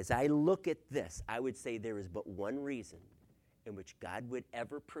 And as I look at this, I would say there is but one reason in which God would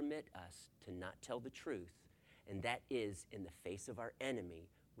ever permit us to not tell the truth, and that is in the face of our enemy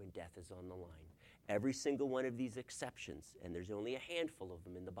when death is on the line. Every single one of these exceptions, and there's only a handful of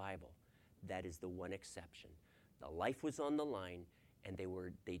them in the Bible, that is the one exception. The life was on the line, and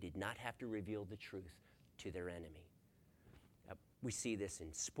they did not have to reveal the truth to their enemy. We see this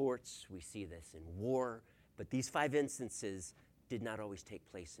in sports, we see this in war, but these 5 instances did not always take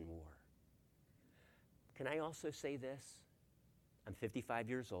place in war. Can I also say this? I'm 55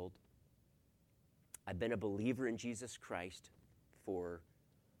 years old. I've been a believer in Jesus Christ for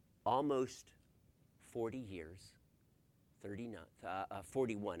almost 40 years,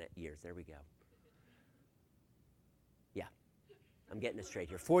 41 years, there we go. Yeah, I'm getting it straight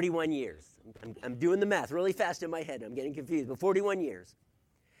here. 41 years. I'm doing the math really fast in my head. I'm getting confused, but 41 years.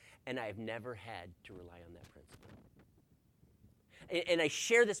 And I've never had to rely on that principle. And I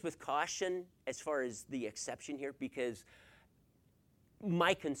share this with caution as far as the exception here, because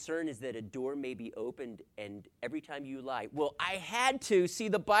my concern is that a door may be opened, and every time you lie, well, I had to. See,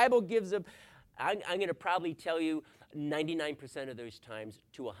 the Bible gives I'm going to probably tell you 99% of those times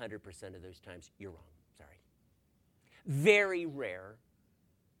to 100% of those times, you're wrong. Sorry. Very rare.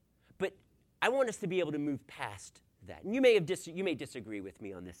 But I want us to be able to move past that. And you may disagree with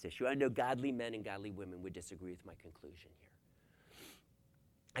me on this issue. I know godly men and godly women would disagree with my conclusion here.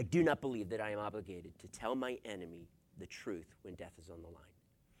 I do not believe that I am obligated to tell my enemy the truth when death is on the line.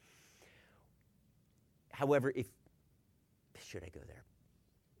 However, should I go there?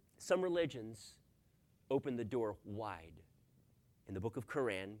 Some religions open the door wide. In the book of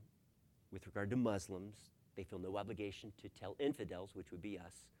Quran, with regard to Muslims, they feel no obligation to tell infidels, which would be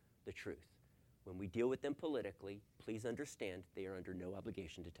us, the truth. When we deal with them politically, please understand they are under no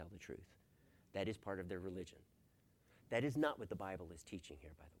obligation to tell the truth. That is part of their religion. That is not what the Bible is teaching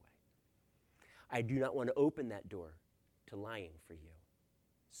here, by the way. I do not want to open that door to lying for you.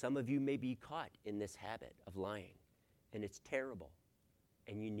 Some of you may be caught in this habit of lying, and it's terrible,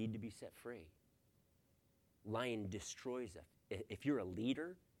 and you need to be set free. Lying destroys us. If you're a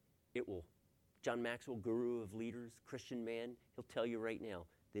leader, it will. John Maxwell, guru of leaders, Christian man, he'll tell you right now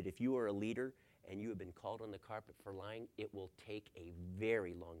that if you are a leader and you have been called on the carpet for lying, it will take a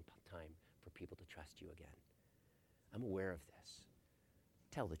very long time for people to trust you again. I'm aware of this.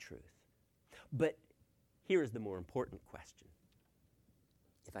 Tell the truth. But Here is the more important question.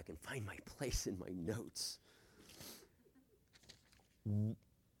 If I can find my place in my notes.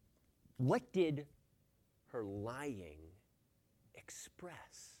 What did her lying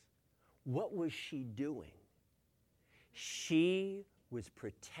express? What was she doing? She was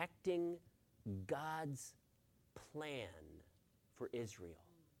protecting God's plan for Israel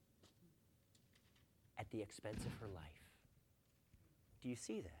at the expense of her life. Do you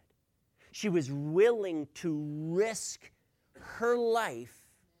see that? She was willing to risk her life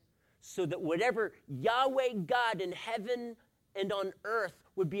so that whatever Yahweh God in heaven and on earth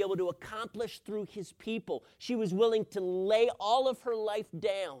would be able to accomplish through his people, she was willing to lay all of her life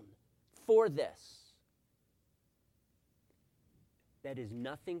down for this. That is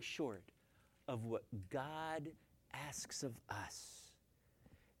nothing short of what God asks of us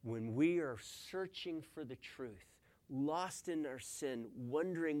when we are searching for the truth, lost in our sin,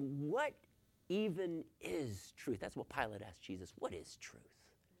 wondering what even is truth. That's what Pilate asked Jesus. What is truth?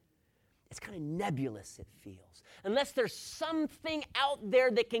 It's kind of nebulous, it feels. Unless there's something out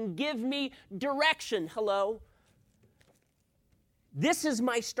there that can give me direction. Hello? This is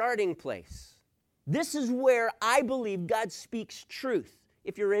my starting place. This is where I believe God speaks truth.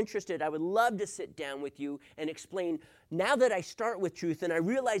 If you're interested, I would love to sit down with you and explain, now that I start with truth and I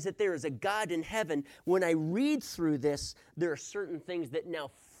realize that there is a God in heaven, when I read through this, there are certain things that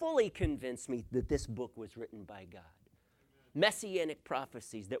now fully convince me that this book was written by God. Messianic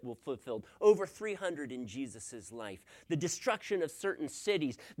prophecies that were fulfilled, over 300 in Jesus' life. The destruction of certain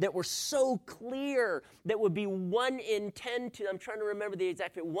cities that were so clear that would be 1 in 10 to, I'm trying to remember the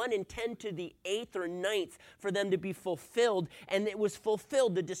exact, 1 in 10 to the 8th or 9th for them to be fulfilled. And it was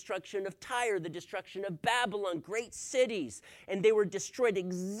fulfilled, the destruction of Tyre, the destruction of Babylon, great cities. And they were destroyed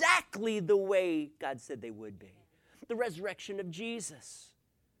exactly the way God said they would be. The resurrection of Jesus.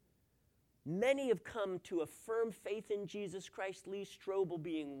 Many have come to a firm faith in Jesus Christ, Lee Strobel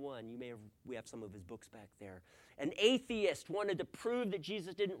being one. We have some of his books back there. An atheist wanted to prove that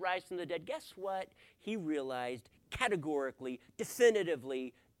Jesus didn't rise from the dead. Guess what? He realized categorically,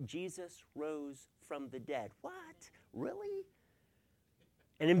 definitively, Jesus rose from the dead. What? Really?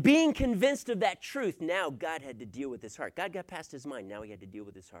 And in being convinced of that truth, now God had to deal with his heart. God got past his mind. Now he had to deal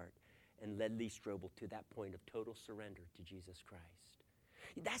with his heart and led Lee Strobel to that point of total surrender to Jesus Christ.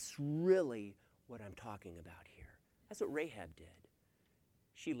 That's really what I'm talking about here. That's what Rahab did.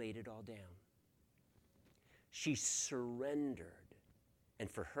 She laid it all down. She surrendered.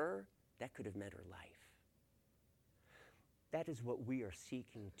 And for her, that could have meant her life. That is what we are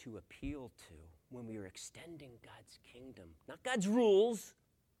seeking to appeal to when we are extending God's kingdom. Not God's rules,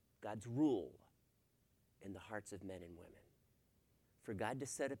 God's rule in the hearts of men and women. For God to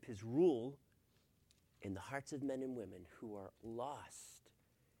set up his rule in the hearts of men and women who are lost,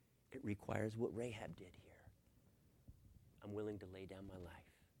 it requires what Rahab did here. I'm willing to lay down my life.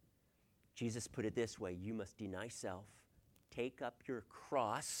 Jesus put it this way: you must deny self, take up your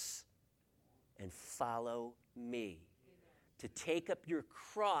cross, and follow me. Amen. To take up your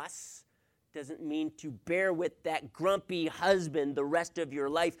cross doesn't mean to bear with that grumpy husband the rest of your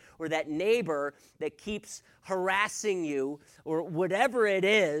life, or that neighbor that keeps harassing you, or whatever it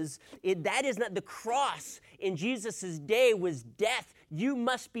is. That is not the cross. In Jesus' day was death. You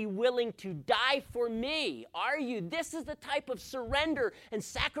must be willing to die for me. Are you? This is the type of surrender and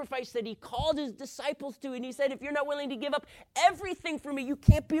sacrifice that he called his disciples to. And he said, if you're not willing to give up everything for me, you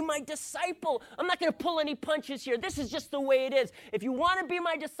can't be my disciple. I'm not going to pull any punches here. This is just the way it is. If you want to be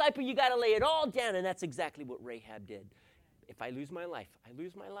my disciple, you got to lay it all down. And that's exactly what Rahab did. If I lose my life, I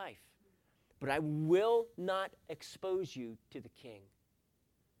lose my life. But I will not expose you to the king.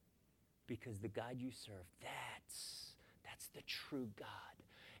 Because the God you serve, that's the true God.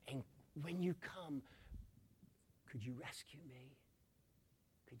 And when you come, could you rescue me?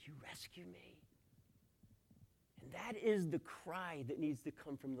 Could you rescue me? And that is the cry that needs to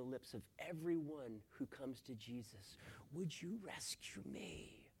come from the lips of everyone who comes to Jesus. Would you rescue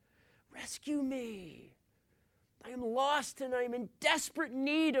me? Rescue me. I am lost and I am in desperate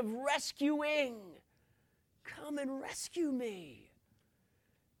need of rescuing. Come and rescue me.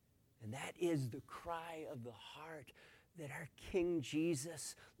 And that is the cry of the heart that our King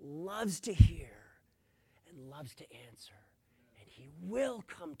Jesus loves to hear and loves to answer. And he will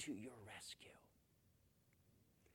come to your rescue.